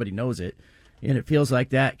it. Everybody knows it. And it feels like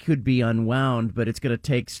that could be unwound, but it's going to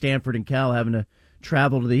take Stanford and Cal having to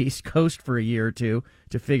travel to the East Coast for a year or two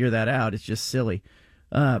to figure that out. It's just silly.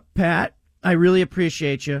 Pat, I really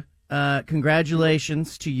appreciate you.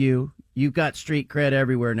 Congratulations to you. You've got street cred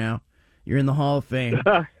everywhere now. You're in the Hall of Fame.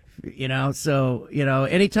 So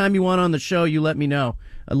anytime you want on the show, you let me know.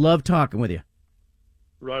 I love talking with you.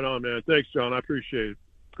 Right on, man. Thanks, John. I appreciate it.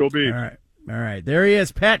 Go Beavs. All right. There he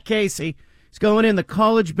is, Pat Casey. He's going in the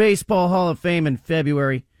College Baseball Hall of Fame in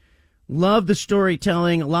February. Love the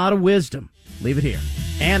storytelling, a lot of wisdom. Leave it here.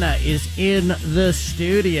 Anna is in the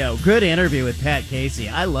studio. Good interview with Pat Casey.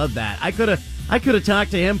 I love that. I could have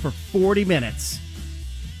talked to him for 40 minutes.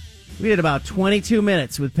 We did about 22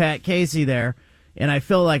 minutes with Pat Casey there, and I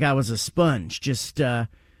felt like I was a sponge, just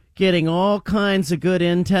getting all kinds of good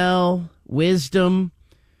intel, wisdom,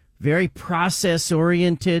 very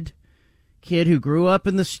process-oriented kid who grew up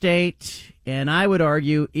in the state, and I would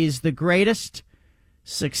argue is the greatest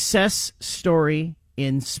success story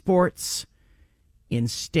in sports in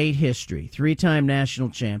state history. 3-time national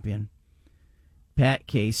champion, Pat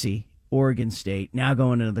Casey, Oregon State, now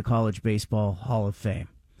going into the College Baseball Hall of Fame.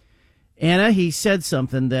 Anna, he said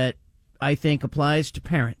something that I think applies to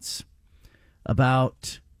parents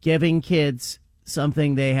about giving kids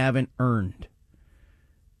something they haven't earned.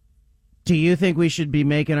 Do you think we should be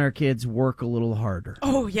making our kids work a little harder?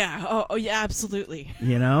 Oh, yeah. Oh yeah, absolutely.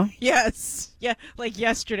 You know? Yes. Yeah, like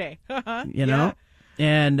yesterday. You know?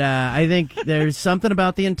 And I think there's something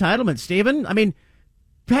about the entitlement. Stephen, I mean,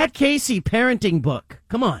 Pat Casey parenting book.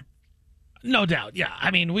 Come on. No doubt, yeah. I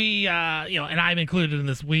mean, we, and I'm included in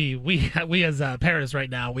this. We as parents right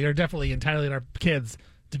now, we are definitely entitling our kids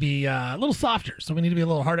to be a little softer. So we need to be a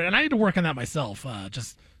little harder, and I need to work on that myself.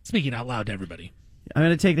 Just speaking out loud to everybody. I'm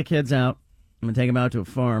going to take the kids out. I'm going to take them out to a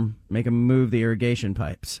farm, make them move the irrigation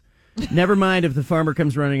pipes. Never mind if the farmer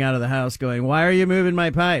comes running out of the house going, "Why are you moving my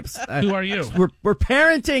pipes?" Who are you? We're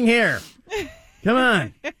parenting here. Come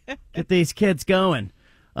on, get these kids going.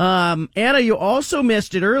 Anna, you also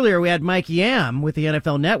missed it earlier. We had Mike Yam with the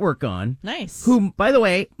NFL Network on. Nice. Who, by the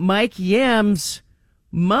way, Mike Yam's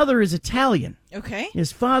mother is Italian. Okay.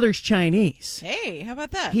 His father's Chinese. Hey, how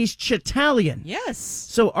about that? He's Chitalian. Yes.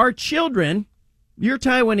 So our children, you're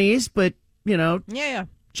Taiwanese, but, Yeah.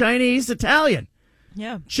 Chinese, Italian.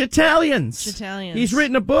 Yeah. Chitalians. Chitalians. He's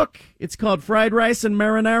written a book. It's called Fried Rice and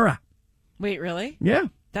Marinara. Wait, really? Yeah.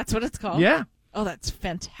 That's what it's called? Yeah. Oh, that's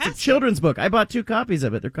fantastic. It's a children's book. I bought 2 copies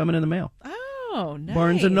of it. They're coming in the mail. Oh, nice.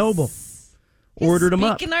 Barnes & Noble. Ordered them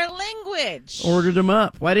up. Speaking our language. Ordered them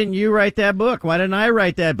up. Why didn't you write that book? Why didn't I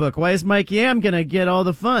write that book? Why is Mike Yam going to get all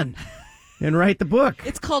the fun? and write the book.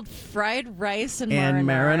 It's called Fried Rice and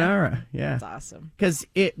Marinara. Yeah. That's awesome. Because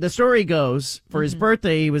the story goes, for his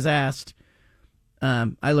birthday, he was asked,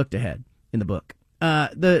 I looked ahead in the book.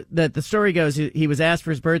 The story goes, he was asked for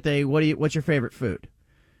his birthday, what's your favorite food?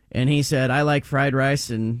 And he said, I like fried rice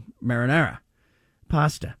and marinara,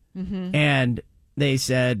 pasta. Mm-hmm. And they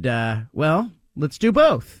said, well, let's do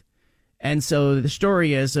both. And so the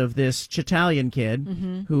story is of this Chitalian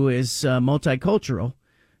kid who is multicultural,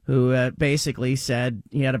 who basically said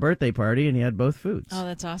he had a birthday party and he had both foods. Oh,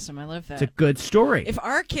 that's awesome. I love that. It's a good story. If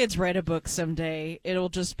our kids write a book someday, it'll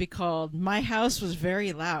just be called My House Was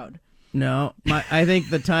Very Loud. No, I think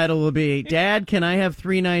the title will be, Dad, can I have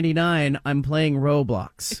 $3.99? I'm playing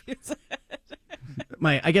Roblox.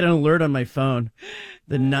 I get an alert on my phone.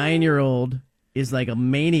 The 9-year-old is like a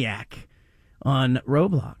maniac on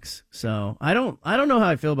Roblox. So I don't know how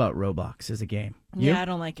I feel about Roblox as a game. You? Yeah, I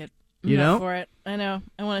don't like it. You not know? for it. I know.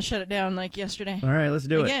 I want to shut it down like yesterday. All right, let's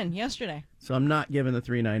do it. Again, yesterday. So I'm not giving the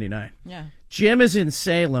 $3.99. Yeah. Jim is in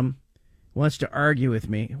Salem, wants to argue with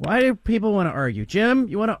me. Why do people want to argue? Jim,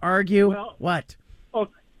 you want to argue? Well, what? Oh,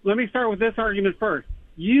 let me start with this argument first.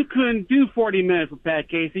 You couldn't do 40 minutes with Pat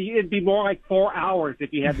Casey. It'd be more like 4 hours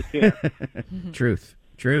if you had the chance.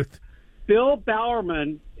 Truth. Bill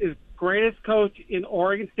Bowerman is greatest coach in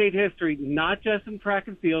Oregon State history, not just in track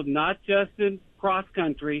and field, not just in cross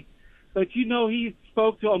country, but he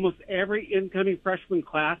spoke to almost every incoming freshman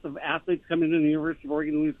class of athletes coming into the University of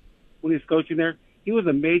Oregon when he was coaching there. He was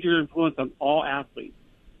a major influence on all athletes.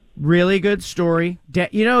 Really good story.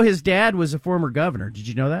 His dad was a former governor. Did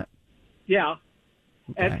you know that? Yeah.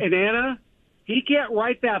 Okay. And Anna, he can't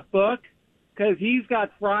write that book because he's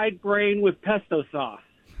got fried brain with pesto sauce.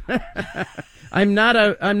 I'm not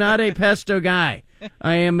a pesto guy.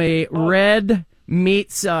 I am a red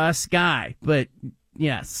meat sauce guy. But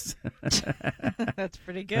yes, that's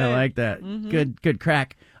pretty good. I like that. Mm-hmm. Good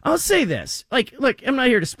crack. I'll say this. Look, I'm not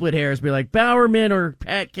here to split hairs. Be like Bowerman or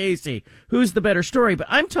Pat Casey. Who's the better story? But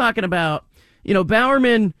I'm talking about,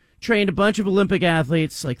 Bowerman trained a bunch of Olympic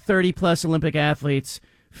athletes, like 30 plus Olympic athletes,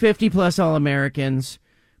 50 plus All-Americans,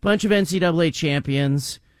 bunch of NCAA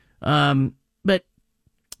champions. But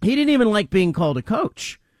he didn't even like being called a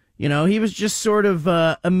coach. He was just sort of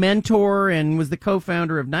a mentor and was the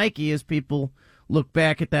co-founder of Nike, as people look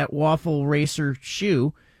back at that waffle racer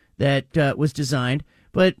shoe that was designed.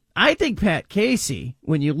 But I think Pat Casey,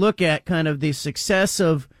 when you look at kind of the success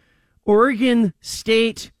of Oregon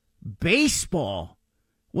State baseball,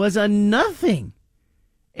 was a nothing.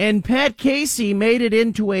 And Pat Casey made it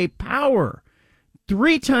into a power,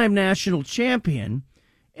 3-time national champion,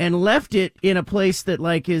 and left it in a place that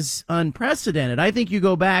is unprecedented. I think you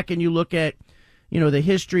go back and you look at, the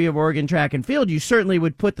history of Oregon track and field, you certainly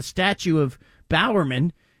would put the statue of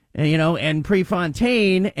Bowerman, and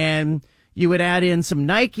Prefontaine, and you would add in some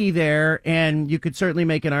Nike there, and you could certainly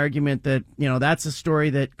make an argument that, that's a story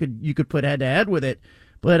that you could put head to head with it.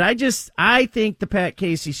 But I think the Pat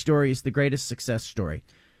Casey story is the greatest success story.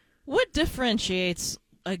 What differentiates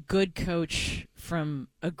a good coach from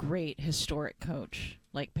a great historic coach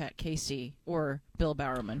like Pat Casey or Bill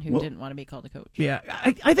Bowerman, who didn't want to be called a coach? Yeah,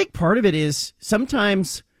 I think part of it is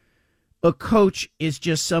sometimes a coach is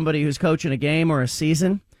just somebody who's coaching a game or a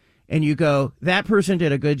season, and you go, that person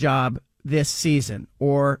did a good job this season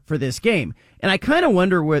or for this game. And I kind of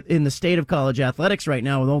wonder what in the state of college athletics right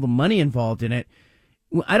now with all the money involved in it,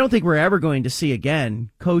 I don't think we're ever going to see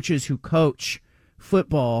again coaches who coach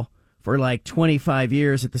football for 25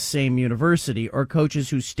 years at the same university, or coaches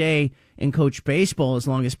who stay and coach baseball as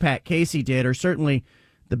long as Pat Casey did, or certainly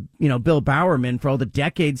Bill Bowerman for all the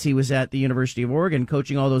decades he was at the University of Oregon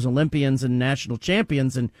coaching all those Olympians and national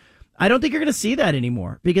champions. And I don't think you're going to see that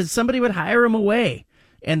anymore because somebody would hire him away.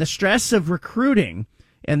 And the stress of recruiting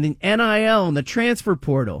and the NIL and the transfer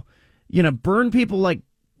portal, burn people like,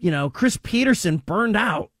 Chris Peterson burned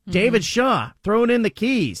out, David Shaw throwing in the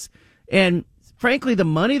keys. And frankly, the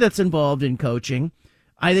money that's involved in coaching,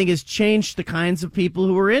 I think, has changed the kinds of people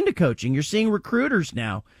who are into coaching. You're seeing recruiters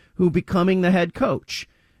now who are becoming the head coach.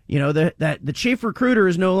 The chief recruiter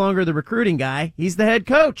is no longer the recruiting guy. He's the head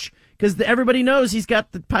coach because everybody knows he's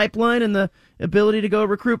got the pipeline and the ability to go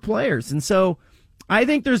recruit players. And so I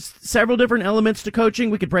think there's several different elements to coaching.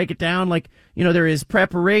 We could break it down there is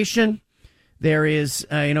preparation. There is,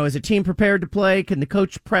 is a team prepared to play? Can the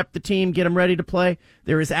coach prep the team, get them ready to play?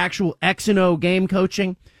 There is actual X and O game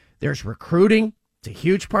coaching. There's recruiting. It's a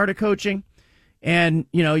huge part of coaching. And,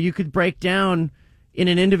 you could break down in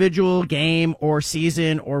an individual game or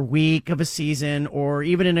season or week of a season or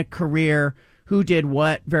even in a career who did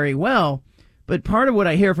what very well. But part of what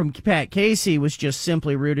I hear from Pat Casey was just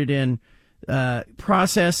simply rooted in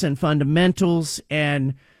process and fundamentals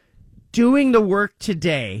and doing the work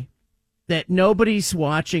today that nobody's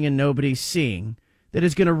watching and nobody's seeing that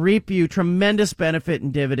is going to reap you tremendous benefit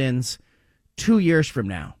and dividends 2 years from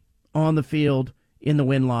now on the field in the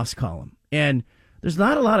win-loss column. And there's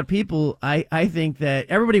not a lot of people, I think, that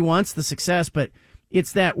everybody wants the success, but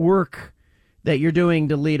it's that work that you're doing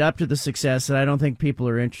to lead up to the success that I don't think people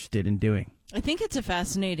are interested in doing. I think it's a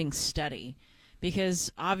fascinating study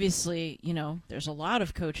because obviously, there's a lot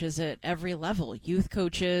of coaches at every level, youth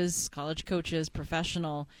coaches, college coaches,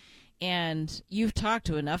 professional, and you've talked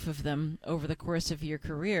to enough of them over the course of your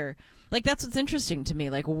career. Like, that's what's interesting to me.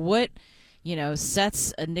 Like, what,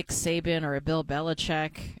 sets a Nick Saban or a Bill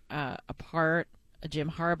Belichick apart, a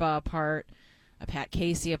Jim Harbaugh apart, a Pat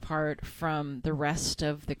Casey apart from the rest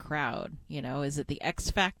of the crowd? Is it the X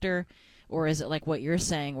factor, or is it like what you're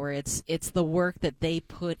saying, where it's the work that they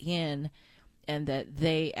put in and that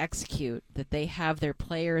they execute, that they have their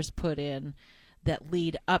players put in that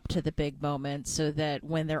lead up to the big moment so that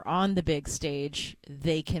when they're on the big stage,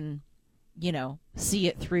 they can, see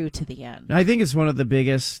it through to the end? I think it's one of the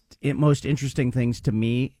biggest, most interesting things to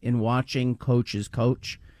me in watching coaches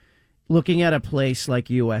coach. Looking at a place like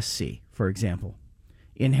USC, for example,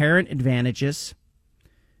 inherent advantages,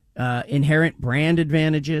 inherent brand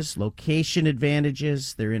advantages, location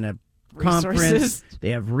advantages. They're in a conference. They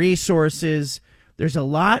have resources. There's a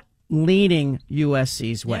lot leaning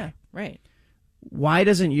USC's way. Yeah, right. Why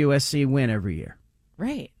doesn't USC win every year?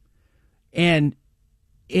 Right. And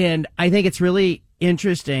I think it's really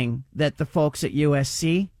interesting that the folks at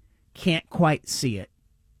USC can't quite see it.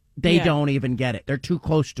 They don't even get it. They're too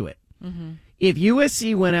close to it. Mm-hmm. If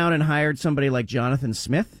USC went out and hired somebody like Jonathan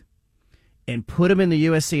Smith and put him in the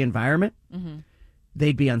USC environment,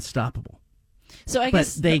 they'd be unstoppable. So I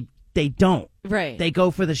guess they don't. Right. They go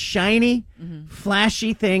for the shiny,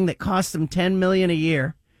 flashy thing that costs them $10 million a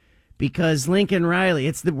year because Lincoln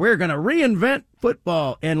Riley, we're going to reinvent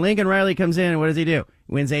football. And Lincoln Riley comes in and what does he do?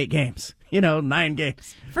 Wins 8 games. 9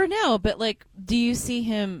 games. For now, but do you see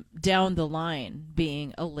him down the line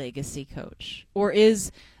being a legacy coach? Or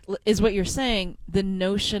is what you're saying, the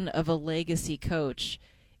notion of a legacy coach,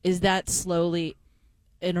 is that slowly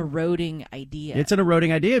an eroding idea? It's an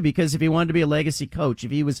eroding idea because if he wanted to be a legacy coach,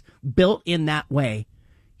 if he was built in that way,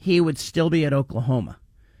 he would still be at Oklahoma.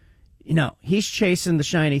 He's chasing the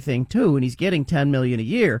shiny thing too, and he's getting $10 million a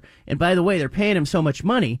year. And by the way, they're paying him so much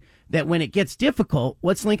money that when it gets difficult,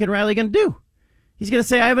 what's Lincoln Riley going to do? He's going to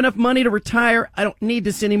say, I have enough money to retire. I don't need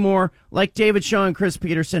this anymore. Like David Shaw and Chris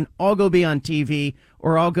Peterson, I'll go be on TV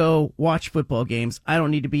or I'll go watch football games. I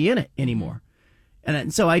don't need to be in it anymore.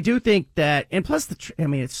 And so I do think that, and plus,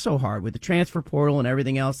 it's so hard with the transfer portal and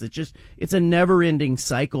everything else. It's a never-ending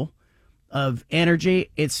cycle of energy.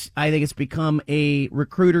 I think it's become a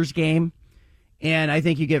recruiter's game, and I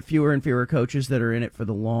think you get fewer and fewer coaches that are in it for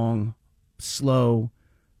the long, slow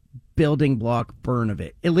building block burn of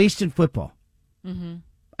it, at least in football. Mm-hmm.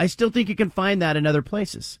 I still think you can find that in other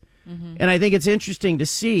places. Mm-hmm. And I think it's interesting to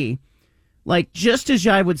see, just as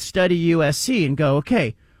I would study USC and go,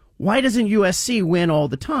 okay, why doesn't USC win all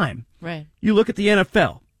the time? Right. You look at the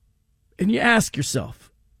NFL and you ask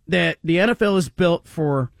yourself that the NFL is built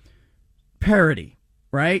for parity,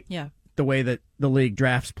 right? Yeah. The way that the league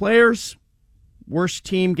drafts players, worst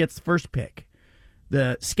team gets the first pick.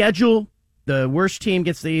 The schedule, the worst team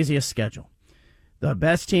gets the easiest schedule. The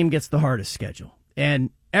best team gets the hardest schedule.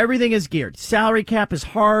 And everything is geared. Salary cap is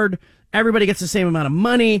hard. Everybody gets the same amount of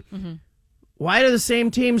money. Mm-hmm. Why do the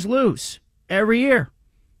same teams lose every year?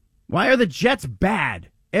 Why are the Jets bad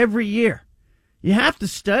every year? You have to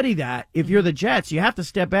study that. If you're the Jets, you have to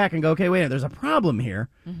step back and go, okay, wait, there's a problem here.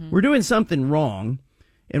 Mm-hmm. We're doing something wrong.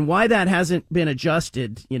 And why that hasn't been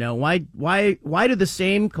adjusted, why do the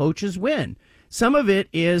same coaches win? Some of it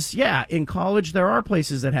is, in college there are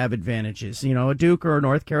places that have advantages. A Duke or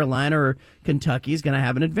North Carolina or Kentucky is going to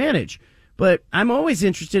have an advantage. But I'm always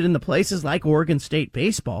interested in the places like Oregon State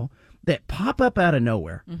baseball that pop up out of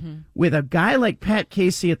nowhere with a guy like Pat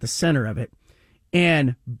Casey at the center of it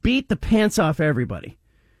and beat the pants off everybody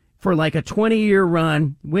for a 20-year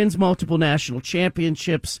run, wins multiple national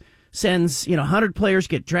championships, sends, 100 players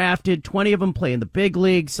get drafted, 20 of them play in the big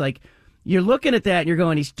leagues. You're looking at that and you're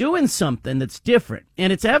going, he's doing something that's different.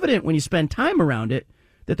 And it's evident when you spend time around it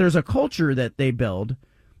that there's a culture that they build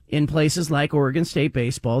in places like Oregon State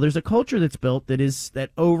baseball. There's a culture that's built that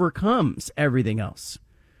overcomes everything else.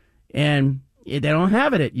 And they don't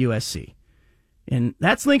have it at USC. And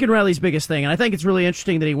that's Lincoln Riley's biggest thing. And I think it's really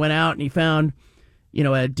interesting that he went out and he found,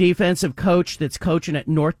 a defensive coach that's coaching at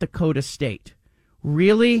North Dakota State.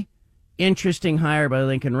 Really? interesting hire by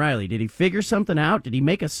Lincoln Riley. Did he figure something out? Did he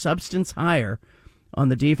make a substance hire on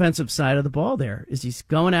the defensive side of the ball there? Is he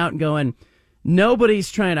going out and going,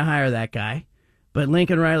 nobody's trying to hire that guy, but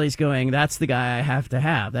Lincoln Riley's going, that's the guy I have to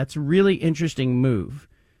have. That's a really interesting move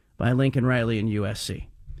by Lincoln Riley and USC.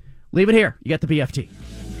 Leave it here. You got the BFT.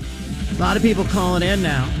 A lot of people calling in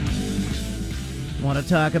now. Want to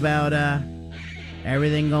talk about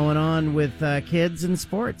everything going on with kids and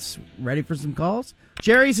sports. Ready for some calls?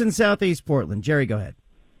 Jerry's in Southeast Portland. Jerry, go ahead.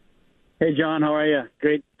 Hey, John. How are you?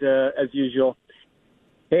 Great, as usual.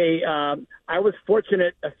 Hey, I was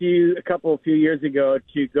fortunate a few years ago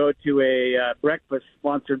to go to a breakfast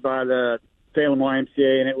sponsored by the Salem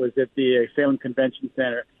YMCA, and it was at the Salem Convention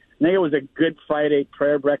Center. I think it was a Good Friday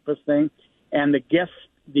prayer breakfast thing, and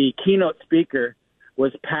the keynote speaker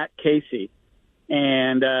was Pat Casey.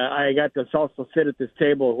 And I got to also sit at this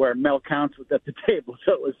table where Mel Counts was at the table,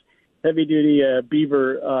 so it was heavy-duty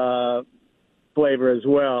Beaver flavor as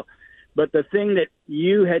well. But the thing that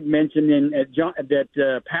you had mentioned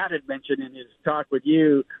that Pat had mentioned in his talk with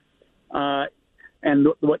you, and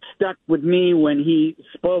what stuck with me when he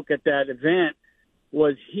spoke at that event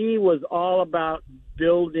was he was all about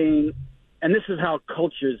building, and this is how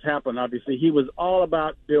cultures happen, obviously. He was all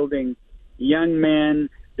about building young men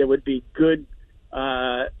that would be good,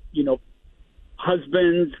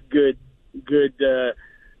 husbands, good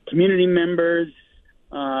community members,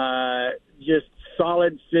 just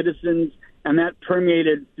solid citizens, and that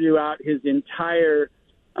permeated throughout his entire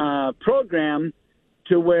program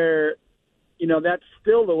to where, that's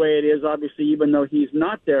still the way it is, obviously, even though he's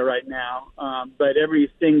not there right now. But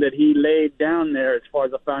everything that he laid down there as far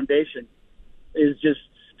as a foundation is just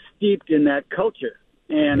steeped in that culture.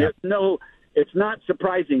 And it's not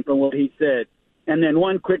surprising from what he said. And then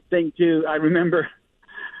one quick thing, too, I remember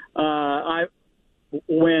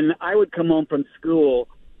when I would come home from school,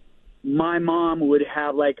 my mom would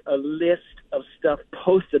have like a list of stuff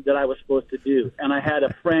posted that I was supposed to do. And I had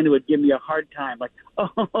a friend who would give me a hard time, like,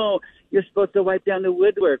 oh, you're supposed to wipe down the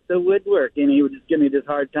woodwork. And he would just give me this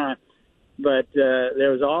hard time. But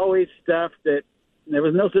there was always stuff that there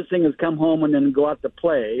was no such thing as come home and then go out to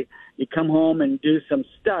play. You come home and do some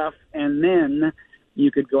stuff, and then you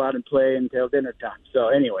could go out and play until dinner time. So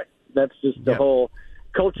anyway, that's just the whole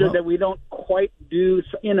culture that we don't quite do,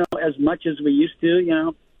 as much as we used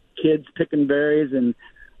to, kids picking berries, and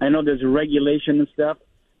I know there's regulation and stuff.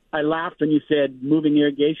 I laughed when you said moving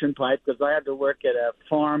irrigation pipe because I had to work at a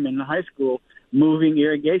farm in high school moving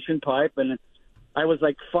irrigation pipe, and I was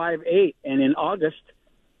like 5'8", and in August,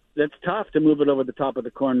 that's tough to move it over the top of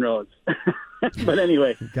the corn rows. But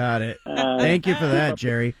anyway. Got it. Thank you for that,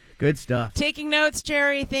 Jerry. Good stuff. Taking notes,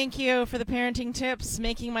 Jerry. Thank you for the parenting tips.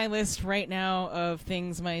 Making my list right now of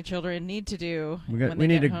things my children need to do when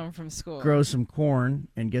they get home from school. Grow some corn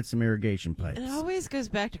and get some irrigation pipes. It always goes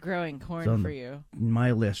back to growing corn for you.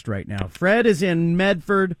 My list right now. Fred is in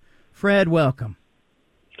Medford. Fred, welcome.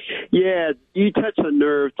 Yeah, you touched a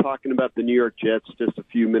nerve talking about the New York Jets just a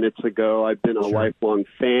few minutes ago. I've been a lifelong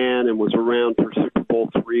fan and was around for Super Bowl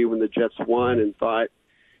III when the Jets won and thought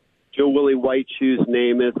Joe Willie White Shoes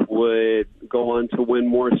Namath would go on to win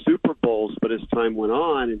more Super Bowls. But as time went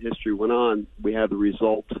on and history went on, we have the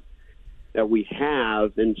result that we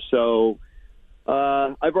have. And so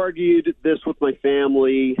I've argued this with my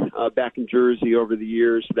family back in Jersey over the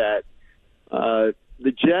years that the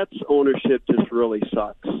Jets ownership just really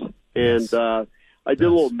sucks. And I did a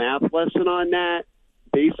little math lesson on that.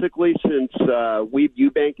 Basically, since Weeb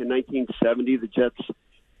Eubank in 1970, the Jets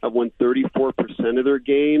have won 34% of their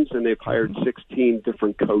games, and they've hired 16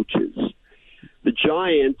 different coaches. The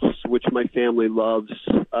Giants, which my family loves,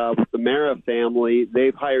 with the Mara family,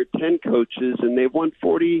 they've hired 10 coaches, and they've won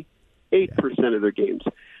 48% of their games.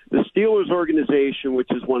 The Steelers organization, which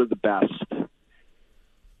is one of the best,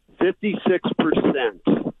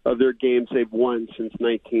 56% of their games they've won since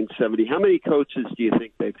 1970. How many coaches do you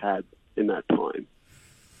think they've had in that time?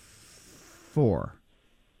 4.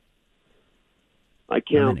 I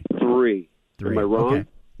count 3. Am I wrong? Okay.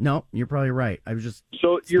 No, you're probably right. I was just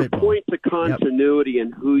your point to continuity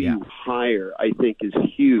and who you hire, I think, is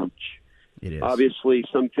huge. It is. Obviously,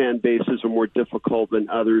 some fan bases are more difficult than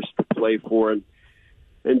others to play for, and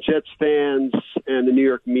Jets fans and the New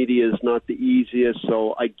York media is not the easiest,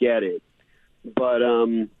 so I get it. But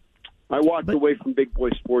I walked away from Big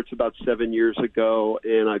Boy Sports about 7 years ago,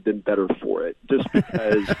 and I've been better for it, just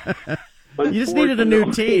because. You just needed a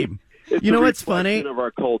new team. You know what's funny? Of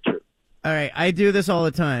our culture. All right, I do this all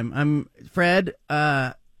the time. Fred.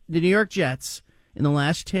 The New York Jets in the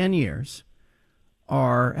last 10 years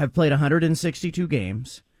have played 162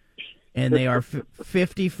 games, and they are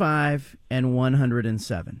 55 and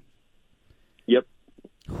 107.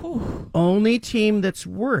 Only team that's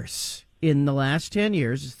worse in the last 10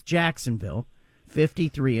 years is Jacksonville,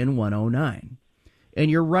 53 and 109.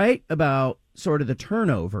 And you're right about sort of the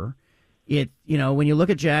turnover. When you look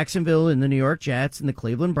at Jacksonville and the New York Jets and the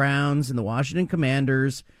Cleveland Browns and the Washington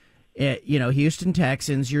Commanders, Houston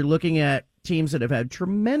Texans, you're looking at teams that have had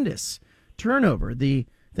tremendous turnover.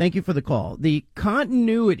 Thank you for the call. The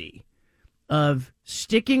continuity of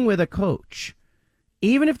sticking with a coach,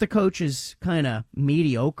 even if the coach is kind of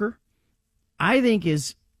mediocre, I think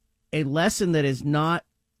is a lesson that is not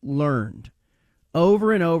learned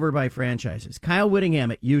over and over by franchises. Kyle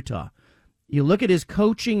Whittingham at Utah. You look at his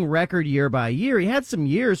coaching record year by year. He had some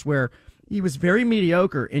years where he was very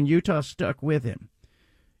mediocre, and Utah stuck with him.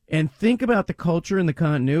 And think about the culture and the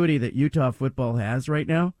continuity that Utah football has right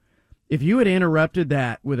now. If you had interrupted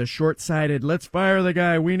that with a short-sighted, let's fire the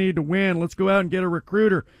guy, we need to win, let's go out and get a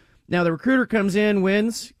recruiter. Now the recruiter comes in,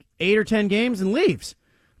 wins 8 or 10 games, and leaves.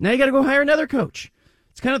 Now you got to go hire another coach.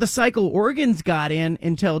 It's kind of the cycle Oregon's got in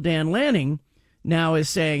until Dan Lanning now is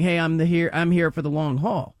saying, hey, I'm here for the long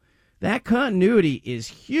haul. That continuity is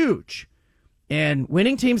huge. And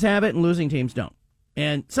winning teams have it and losing teams don't.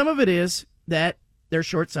 And some of it is that they're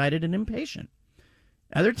short-sighted and impatient.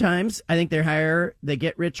 Other times, I think they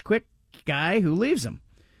get rich quick guy who leaves them.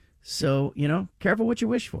 So, careful what you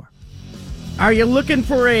wish for. Are you looking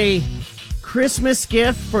for a Christmas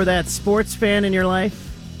gift for that sports fan in your life?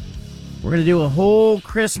 We're going to do a whole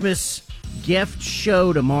Christmas gift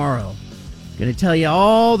show tomorrow. Going to tell you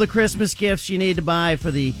all the Christmas gifts you need to buy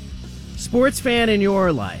for the sports fan in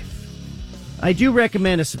your life. I do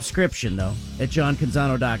recommend a subscription, though, at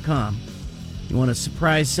johncanzano.com. You want to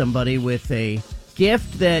surprise somebody with a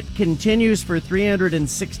gift that continues for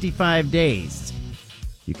 365 days.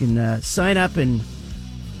 You can sign up and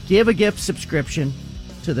give a gift subscription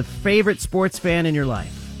to the favorite sports fan in your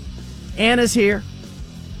life. Anna's here.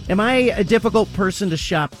 Am I a difficult person to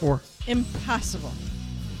shop for? Impossible.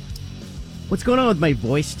 What's going on with my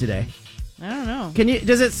voice today? I don't know.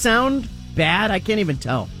 Does it sound bad? I can't even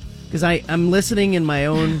tell because I'm listening in my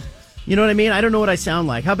own. You know what I mean? I don't know what I sound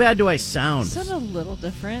like. How bad do I sound? You sound a little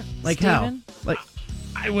different. Like Steven. how? Like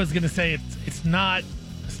I was gonna say it's not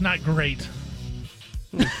great.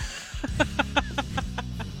 What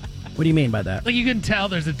do you mean by that? Like you can tell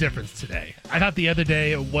there's a difference today. I thought the other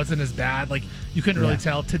day it wasn't as bad. Like you couldn't really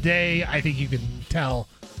tell. Today I think you can tell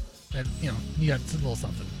that you got a little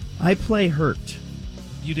something. I play hurt.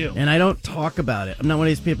 You do. And I don't talk about it. I'm not one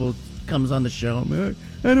of these people who comes on the show. I'm like,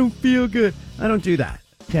 I don't feel good. I don't do that.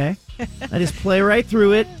 Okay? I just play right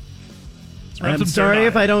through it. I'm sorry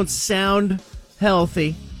if I don't sound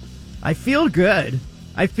healthy. I feel good.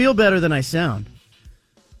 I feel better than I sound.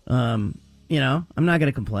 I'm not going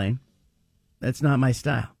to complain. That's not my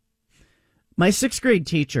style. My 6th grade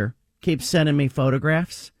teacher keeps sending me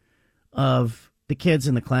photographs of the kids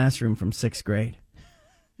in the classroom from 6th grade.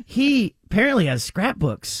 He apparently has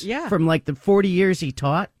scrapbooks from like the 40 years he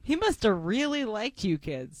taught. He must have really liked you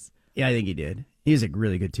kids. Yeah, I think he did. He's a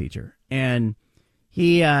really good teacher. And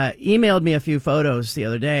he emailed me a few photos the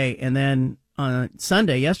other day, and then on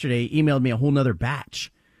Sunday, yesterday, he emailed me a whole nother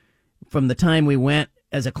batch from the time we went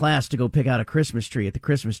as a class to go pick out a Christmas tree at the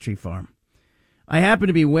Christmas tree farm. I happen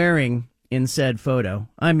to be wearing, in said photo,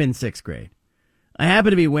 I'm in 6th grade. I happen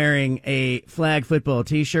to be wearing a flag football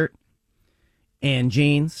T-shirt and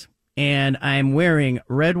jeans, and I'm wearing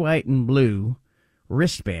red, white, and blue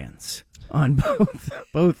wristbands on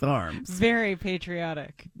both arms. Very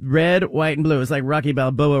patriotic. Red, white, and blue. It's like Rocky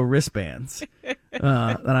Balboa wristbands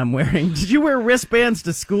that I'm wearing. Did you wear wristbands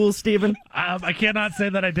to school, Stephen? I cannot say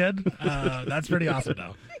that I did. That's pretty awesome,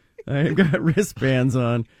 though. I've got wristbands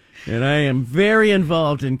on, and I am very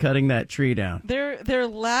involved in cutting that tree down. They're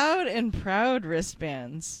loud and proud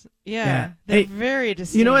wristbands. Yeah. They're very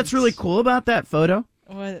distinct. You know what's really cool about that photo?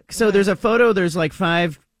 What? There's a photo, there's like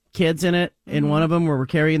 5 kids in it, in one of them where we're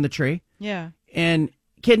carrying the tree. Yeah. And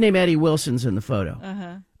a kid named Eddie Wilson's in the photo.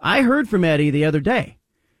 Uh-huh. I heard from Eddie the other day.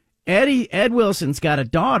 Ed Wilson's got a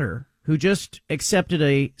daughter who just accepted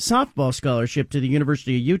a softball scholarship to the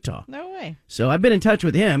University of Utah. No way. So I've been in touch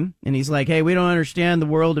with him, and he's like, hey, we don't understand the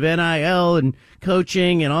world of NIL and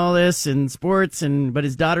coaching and all this and sports, but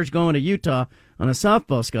his daughter's going to Utah on a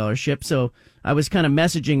softball scholarship. So I was kind of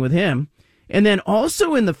messaging with him. And then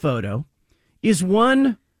also in the photo is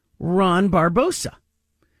one Ron Barbosa.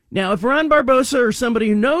 Now, if Ron Barbosa or somebody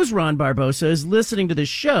who knows Ron Barbosa is listening to this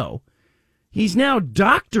show, he's now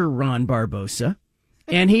Dr. Ron Barbosa,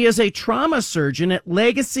 and he is a trauma surgeon at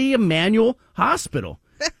Legacy Emmanuel Hospital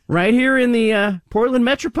right here in the Portland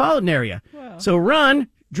metropolitan area. Wow. So, Ron,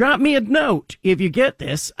 drop me a note if you get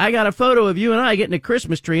this. I got a photo of you and I getting a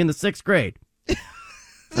Christmas tree in the 6th grade.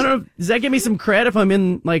 I don't know. Does that give me some cred if I'm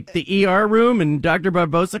in like the ER room and Dr.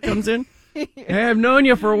 Barbosa comes in? Hey, I've known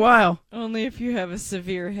you for a while. Only if you have a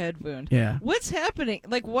severe head wound. Yeah. What's happening?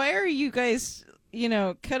 Like, why are you guys,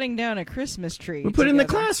 cutting down a Christmas tree? We put it in the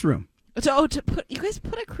together? classroom. You guys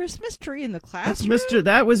put a Christmas tree in the classroom?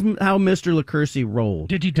 That was how Mr. LaCourcie rolled.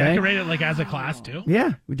 Did you decorate it like as a class too?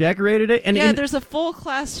 Yeah, we decorated it. And there's a full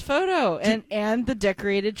class photo and the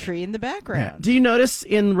decorated tree in the background. Yeah. Do you notice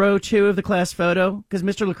in row 2 of the class photo, because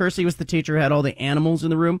Mr. LaCourcie was the teacher who had all the animals in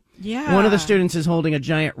the room? Yeah. One of the students is holding a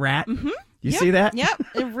giant rat. Mm-hmm. You see that? Yep.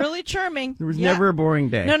 Really charming. There was never a boring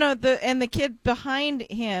day. No. The kid behind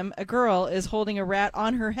him, a girl, is holding a rat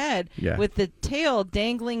on her head with the tail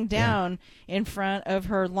dangling down in front of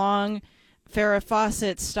her long Farrah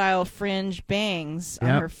Fawcett style fringe bangs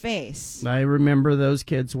on her face. I remember those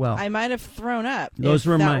kids well. I might have thrown up those if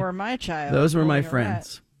were that were my child. Those were my holding a rat.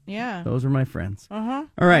 friends. Yeah. Those were my friends. Uh-huh.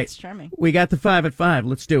 All right. That's charming. We got the 5 at 5.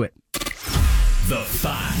 Let's do it. The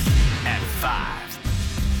 5 at 5.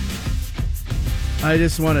 I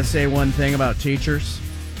just want to say one thing about teachers.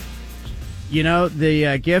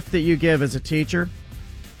 The gift that you give as a teacher,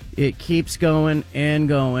 it keeps going and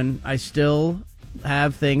going. I still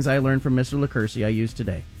have things I learned from Mr. LaCourcie I use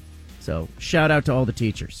today. So, shout out to all the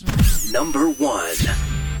teachers. Number 1.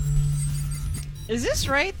 Is this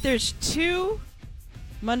right? There's 2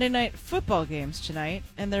 Monday Night Football games tonight,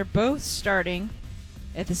 and they're both starting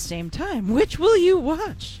at the same time. Which will you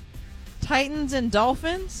watch? Titans and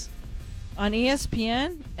Dolphins on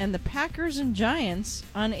ESPN, and the Packers and Giants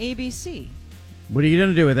on ABC. What are you going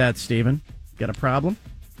to do with that, Steven? Got a problem?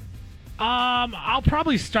 I'll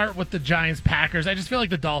probably start with the Giants-Packers. I just feel like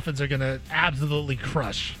the Dolphins are going to absolutely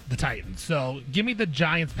crush the Titans. So give me the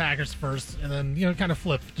Giants-Packers first, and then, kind of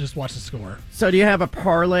flip, just watch the score. So do you have a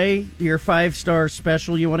parlay, your 5-star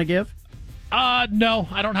special you want to give? No,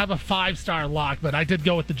 I don't have a 5-star lock, but I did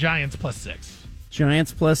go with the Giants +6.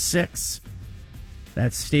 Giants +6.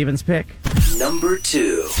 That's Steven's pick. Number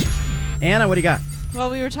 2. Anna, what do you got? Well,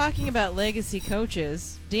 we were talking about legacy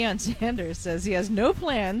coaches. Deion Sanders says he has no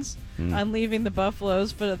plans on leaving the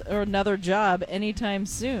Buffaloes for another job anytime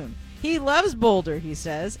soon. He loves Boulder, he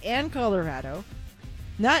says, and Colorado.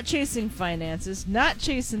 Not chasing finances, not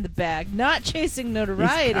chasing the bag, not chasing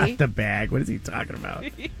notoriety. He's got the bag. What is he talking about?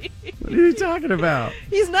 What are you talking about?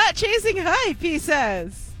 He's not chasing hype, he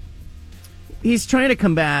says. He's trying to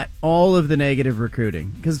combat all of the negative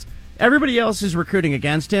recruiting because everybody else who's recruiting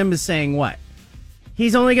against him is saying what?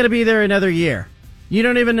 He's only going to be there another year. You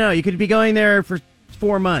don't even know. You could be going there for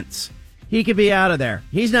 4 months. He could be out of there.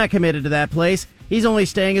 He's not committed to that place. He's only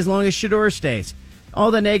staying as long as Shador stays.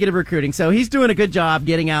 All the negative recruiting. So he's doing a good job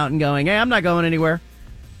getting out and going, hey, I'm not going anywhere.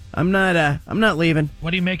 I'm not leaving.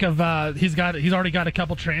 What do you make of he's already got a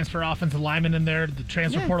couple transfer offensive linemen in there. The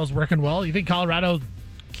transfer portal's working well. You think Colorado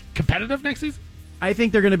competitive next season? I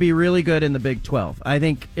think they're going to be really good in the Big 12. I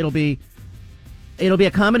think it'll be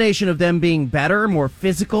a combination of them being better, more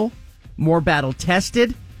physical, more battle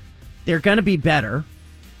tested. They're going to be better,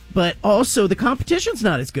 but also the competition's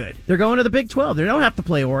not as good. They're going to the Big 12. They don't have to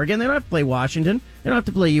play Oregon. They don't have to play Washington. They don't have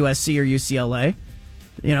to play USC or UCLA.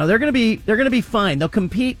 They're going to be fine. They'll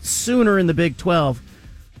compete sooner in the Big 12,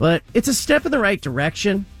 but it's a step in the right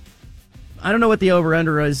direction. I don't know what the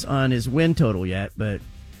over-under is on his win total yet, but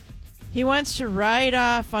he wants to ride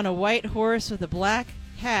off on a white horse with a black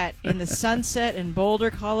hat in the sunset in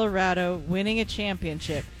Boulder, Colorado, winning a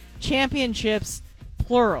championship. Championships,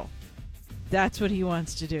 plural. That's what he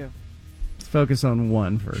wants to do. Let's focus on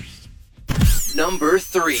one first. Number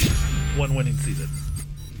 3. 1 winning season.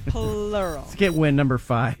 Plural. Let's get win number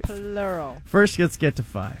 5. Plural. First, let's get to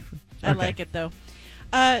 5. I like it, though.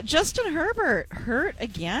 Justin Herbert hurt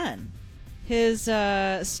again. His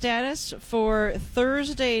status for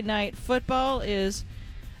Thursday night football is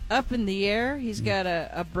up in the air. He's got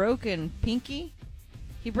a broken pinky.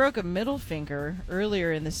 He broke a middle finger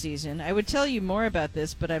earlier in the season. I would tell you more about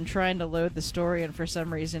this, but I'm trying to load the story, and for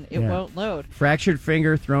some reason it won't load. Fractured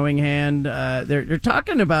finger, throwing hand. They're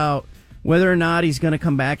talking about whether or not he's going to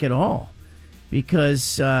come back at all.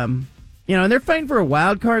 Because, and they're fighting for a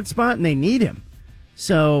wild card spot, and they need him.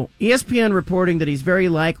 So ESPN reporting that he's very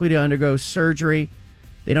likely to undergo surgery.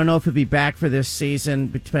 They don't know if he'll be back for this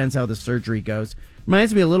season. It depends how the surgery goes.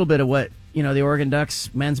 Reminds me a little bit of what, the Oregon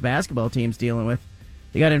Ducks men's basketball team's dealing with.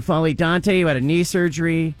 They got N'Faly Dante, who had a knee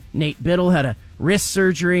surgery. Nate Biddle had a wrist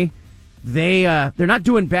surgery. They're not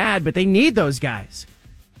doing bad, but they need those guys.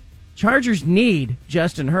 Chargers need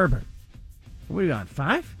Justin Herbert. What are we on,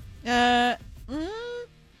 5?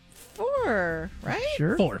 4, right?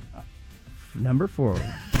 Sure. 4. Number 4.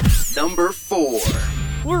 Number 4.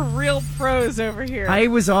 We're real pros over here. I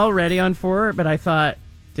was already on 4, but I thought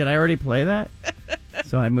Did I already play that?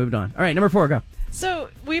 So I moved on. All right, number 4, go. So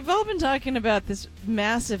we've all been talking about this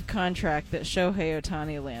massive contract that Shohei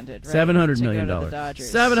Ohtani landed, right? $700 million. To go to the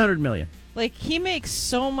Dodgers. $700 million. Like, he makes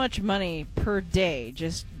so much money per day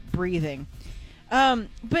just breathing. But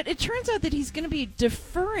it turns out that he's going to be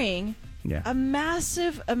deferring a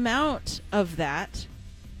massive amount of that.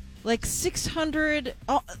 Like 600,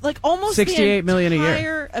 like almost $68 million a year.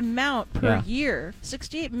 entire amount per year.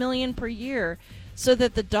 $68 million per year, so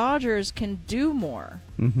that the Dodgers can do more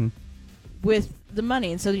with the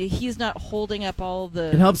money, and so he's not holding up all the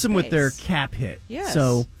It helps them with space. their cap hit. Yes.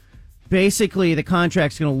 So basically, the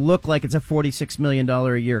contract's going to look like it's a $46 million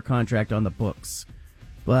a year contract on the books,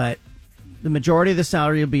 but the majority of the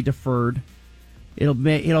salary will be deferred. It'll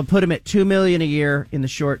put him at $2 million a year in the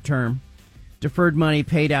short term. Deferred money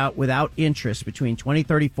paid out without interest between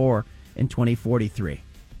 2034 and 2043.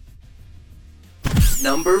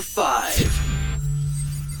 Number 5.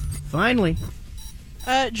 Finally.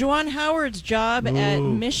 Juwan Howard's job at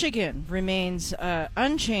Ooh. Michigan remains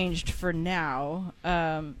unchanged for now.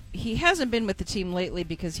 He hasn't been with the team lately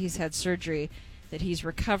because he's had surgery that he's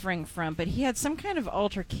recovering from, but he had some kind of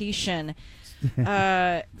altercation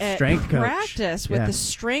at Strength coach. practice with Yeah. the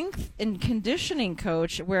strength and conditioning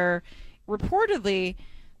coach, where reportedly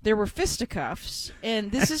there were fisticuffs,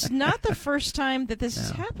 and this is not the first time that this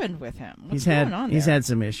has happened with him. What's going on He's there? had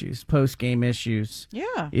some issues, post-game issues.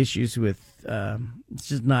 Yeah. Issues with, it's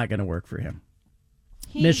just not going to work for him.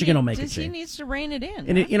 Michigan will make a He change. needs to rein it in.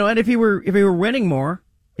 And and if he were winning more,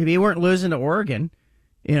 if he weren't losing to Oregon,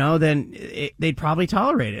 then they'd probably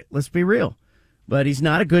tolerate it. Let's be real. But he's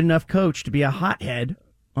not a good enough coach to be a hothead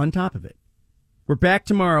on top of it. We're back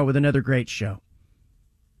tomorrow with another great show.